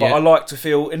 but Yeah. I like to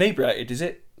feel inebriated, is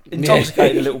it?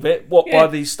 Intoxicated a little bit. What, by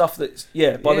the stuff that's,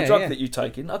 by the drug that you're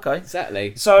taking. Okay.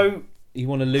 Exactly. So... You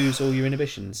want to lose all your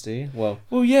inhibitions, do you? Well,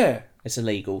 yeah. it's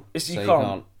illegal. You so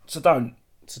can't. So don't.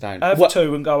 So don't. Have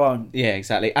two and go home. Yeah,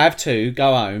 exactly. Have two,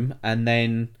 go home, and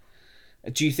then...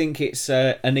 Do you think it's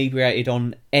inebriated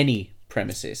on any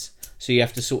premises? So you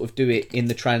have to sort of do it in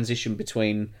the transition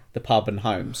between the pub and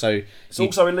home. So it's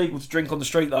also illegal to drink on the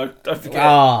street, though. Don't forget.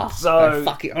 So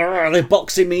fuck it. They're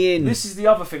boxing me in. This is the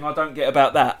other thing I don't get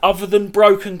about that. Other than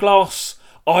broken glass,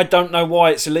 I don't know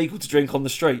why it's illegal to drink on the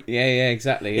street. Yeah,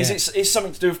 exactly. Yeah. It's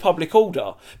something to do with public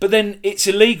order. But then it's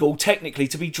illegal, technically,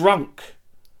 to be drunk.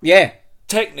 Yeah.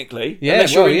 Technically. Yeah,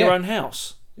 unless you're in your own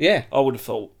house. Yeah. I would have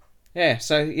thought. Yeah,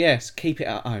 so, yes, keep it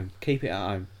at home. Keep it at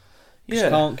home. Yeah.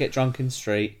 Can't get drunk in the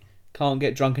street. Can't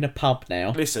get drunk in a pub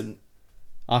now. Listen.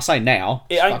 I say now.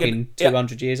 It's fucking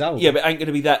 200 years old. Yeah, but it ain't going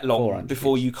to be that long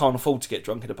before you can't afford to get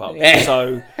drunk in a pub. Yeah.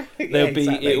 So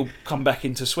Exactly. it'll come back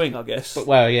into swing, I guess. But,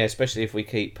 well, yeah, especially if we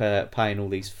keep paying all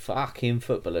these fucking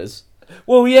footballers.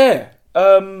 Well, yeah.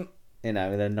 With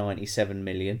their 97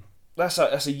 million.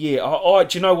 That's a year. Do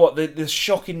you know what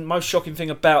the most shocking thing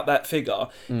about that figure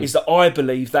is that I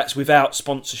believe that's without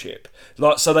sponsorship.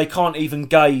 So they can't even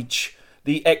gauge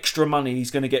the extra money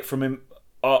he's going to get from him.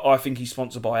 I think he's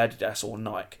sponsored by Adidas or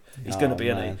Nike. He's going to be,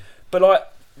 isn't he?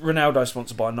 But Ronaldo's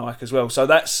sponsored by Nike as well. So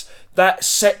that's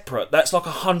separate. That's like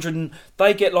 100.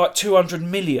 They get 200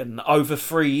 million over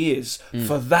 3 years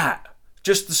for that.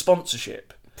 Just the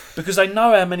sponsorship. Because they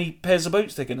know how many pairs of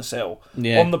boots they're going to sell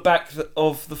on the back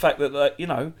of the fact that,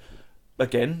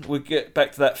 again, we get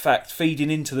back to that fact, feeding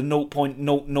into the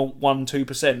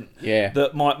 0.0012%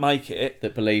 that might make it.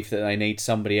 That believe that they need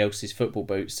somebody else's football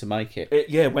boots to make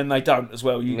it. When they don't as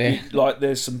well.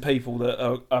 There's some people that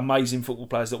are amazing football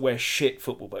players that wear shit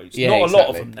football boots. Yeah, Not exactly. a lot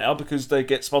of them now because they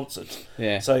get sponsored.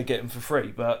 Yeah. So they get them for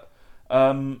free. But...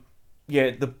 the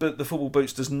football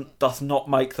boots doth not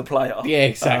make the player. Yeah,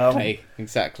 exactly.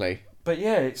 Exactly. But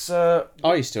yeah, it's... I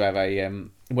used to have a...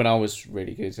 when I was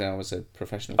really good, I was a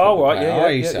professional football player.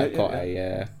 I used to have quite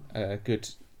a good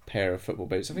pair of football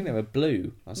boots. I think they were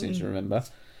blue, I seem to remember.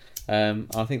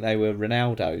 I think they were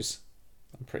Ronaldo's.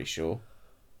 I'm pretty sure.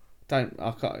 Don't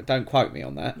quote me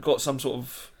on that. Got some sort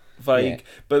of vague...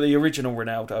 But the original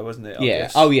Ronaldo, wasn't it? I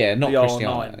guess. Oh, yeah. Not the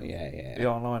Cristiano. R9. Yeah. The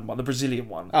R9 one. The Brazilian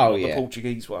one. Oh, The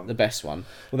Portuguese one. The best one.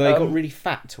 Although they got really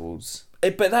fat towards...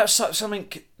 But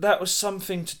that was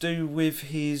something to do with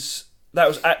his... That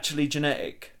was actually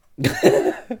genetic.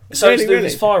 So it's to do with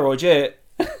his thyroid, yeah.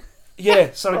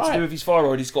 Yeah, something to do with his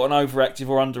thyroid. He's got an overactive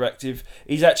or underactive.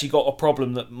 He's actually got a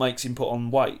problem that makes him put on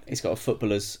weight. He's got a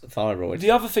footballer's thyroid.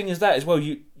 The other thing is that as well,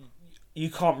 you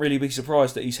can't really be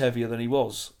surprised that he's heavier than he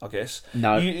was, I guess.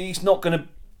 No. He's not going to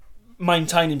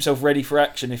maintain himself ready for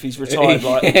action if he's retired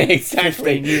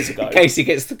 15 years ago. In case he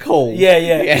gets the call. Yeah.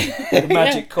 The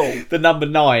magic call. The number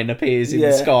 9 appears in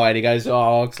the sky and he goes,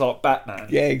 oh... It's like Batman.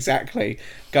 Yeah, exactly.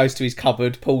 Goes to his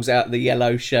cupboard, pulls out the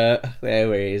yellow shirt.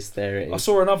 There it is. I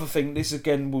saw another thing. This,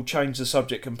 again, will change the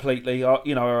subject completely. I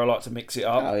like to mix it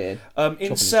up. Oh, yeah.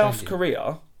 In South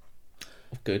Korea,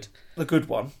 Good. The good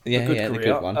one. Yeah, the good yeah, career. the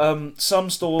good one. Some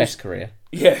stores... Best career.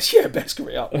 Yes, yeah, best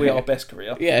career. We are best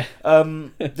career. Yeah.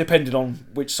 Depending on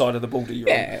which side of the border you're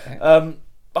Yeah. on.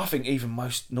 I think even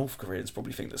most North Koreans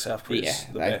probably think that South Korea's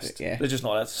the best. Yeah. They're just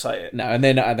not allowed to say it. No, and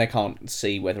they can't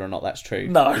see whether or not that's true.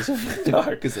 No, because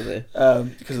of the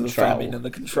because of the famine and the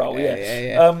control.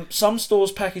 Yeah. Some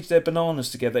stores package their bananas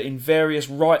together in various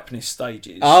ripeness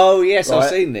stages. Oh yes, right? I've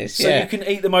seen this. So you can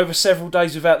eat them over several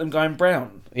days without them going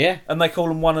brown. Yeah, and they call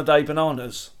them one-a-day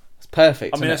bananas. it's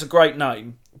perfect. I mean, that's a great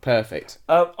name. Perfect.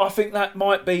 I think that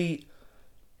might be.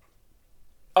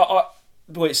 Well,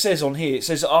 it says on here. It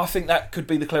says I think that could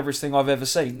be the cleverest thing I've ever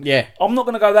seen. Yeah. I'm not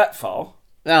going to go that far.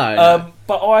 No.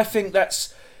 But I think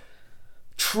that's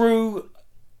true.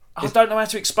 I don't know how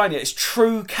to explain it. It's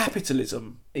true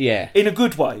capitalism. Yeah. In a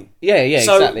good way. Yeah.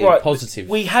 So, Exactly. right, Positive.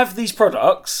 We have these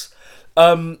products.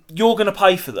 You're going to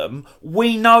pay for them.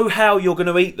 We know how you're going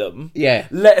to eat them. Yeah.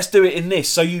 Let us do it in this,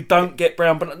 so you don't get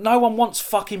brown bananas. No one wants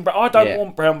fucking brown. I don't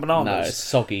want brown bananas. No, it's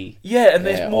soggy. Yeah, and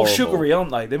they're more horrible. sugary,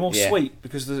 aren't they? They're more sweet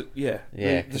because the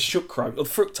sucrose or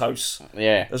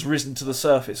fructose has risen to the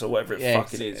surface or whatever it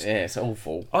fucking is. Yeah, it's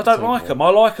awful. I don't like them. I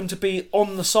like them to be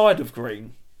on the side of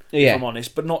green. Yeah. If I'm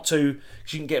honest, but not too,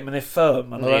 because you can get them and they're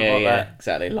firm, and I don't like that.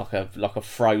 Exactly, like a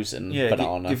frozen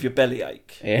banana. Give you a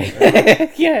bellyache.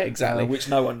 Yeah, yeah, exactly. Which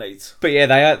no one needs. But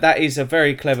yeah, that is a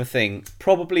very clever thing.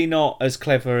 Probably not as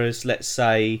clever as, let's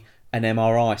say, an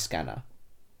MRI scanner.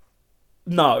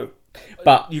 No,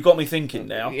 but you got me thinking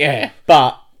now. Yeah,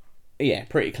 but yeah,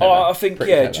 pretty clever. I think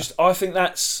clever. I think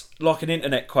that's like an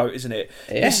internet quote, isn't it?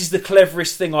 Yeah. This is the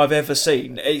cleverest thing I've ever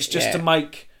seen. It's just to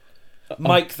make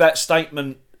that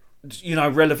statement,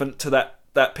 relevant to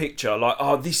that picture.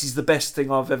 Like, this is the best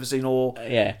thing I've ever seen, or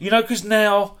because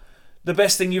now the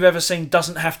best thing you've ever seen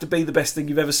doesn't have to be the best thing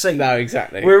you've ever seen. No,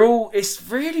 exactly. It's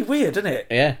really weird, isn't it?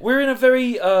 Yeah. We're in a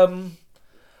very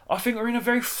I think we're in a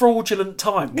very fraudulent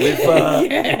time with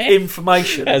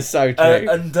information. That's so true.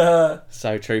 And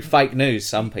so true. Fake news,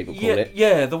 some people call it.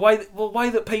 Yeah, the way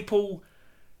that people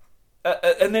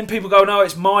and then people go, no,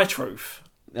 it's my truth.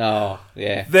 Oh,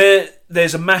 yeah.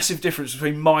 There's a massive difference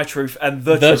between my truth and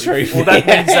the truth. Well, that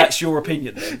means that's your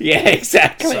opinion then. Yeah,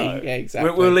 exactly. So, yeah,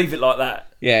 exactly. We'll leave it like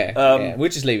that. Yeah, we'll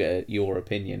just leave it at your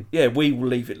opinion. Yeah, we will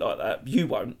leave it like that. You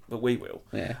won't, but we will.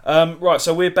 Yeah. Right,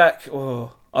 so we're back.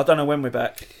 Oh, I don't know when we're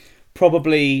back.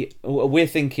 Probably, we're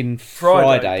thinking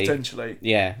Friday. Potentially.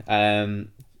 Yeah,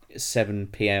 7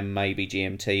 p.m. maybe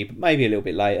GMT, but maybe a little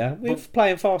bit later. We're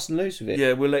playing fast and loose with it.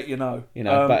 Yeah, we'll let you know.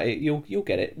 But you'll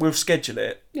get it. We'll schedule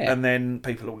it, and then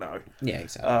people will know. Yeah,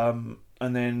 exactly.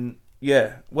 And then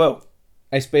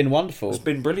it's been wonderful. It's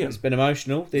been brilliant. It's been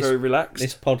emotional. Very relaxed.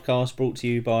 This podcast brought to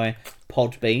you by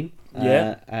Podbean.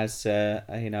 As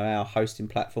our hosting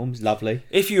platform is lovely.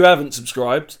 If you haven't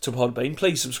subscribed to Podbean,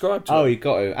 please subscribe to it. You've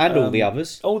got to, and all the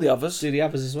others. All the others. Do the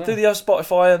others as well. Do the other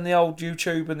Spotify and the old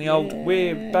YouTube and the old.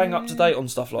 We're bang up to date on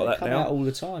stuff like that come now. Out all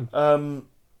the time.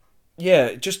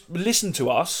 Just listen to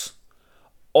us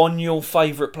on your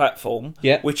favourite platform.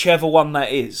 Yeah. Whichever one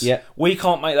that is. Yeah. We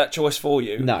can't make that choice for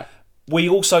you. No. We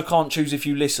also can't choose if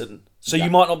you listen. So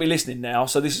you might not be listening now,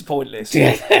 so this is pointless.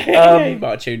 You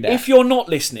might tune down. If you're not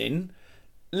listening,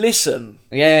 listen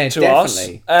to definitely.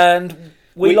 us, and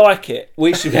we like it.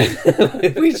 We should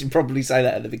we should probably say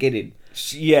that at the beginning.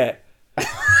 Yeah.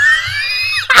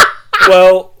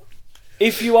 Well,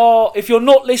 if you're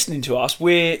not listening to us,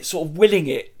 we're sort of willing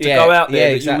it to go out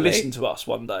there that you'll listen to us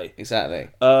one day. Exactly.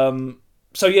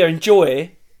 So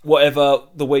enjoy whatever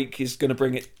the week is going to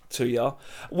bring it to you.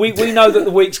 We know that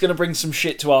the week's going to bring some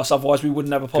shit to us, otherwise we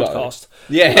wouldn't have a podcast.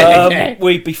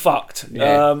 We'd be fucked.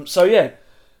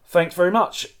 Thanks very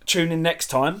much. Tune in next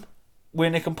time. We're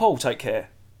Nick and Paul. Take care.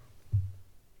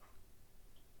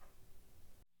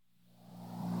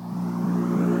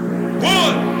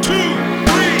 One.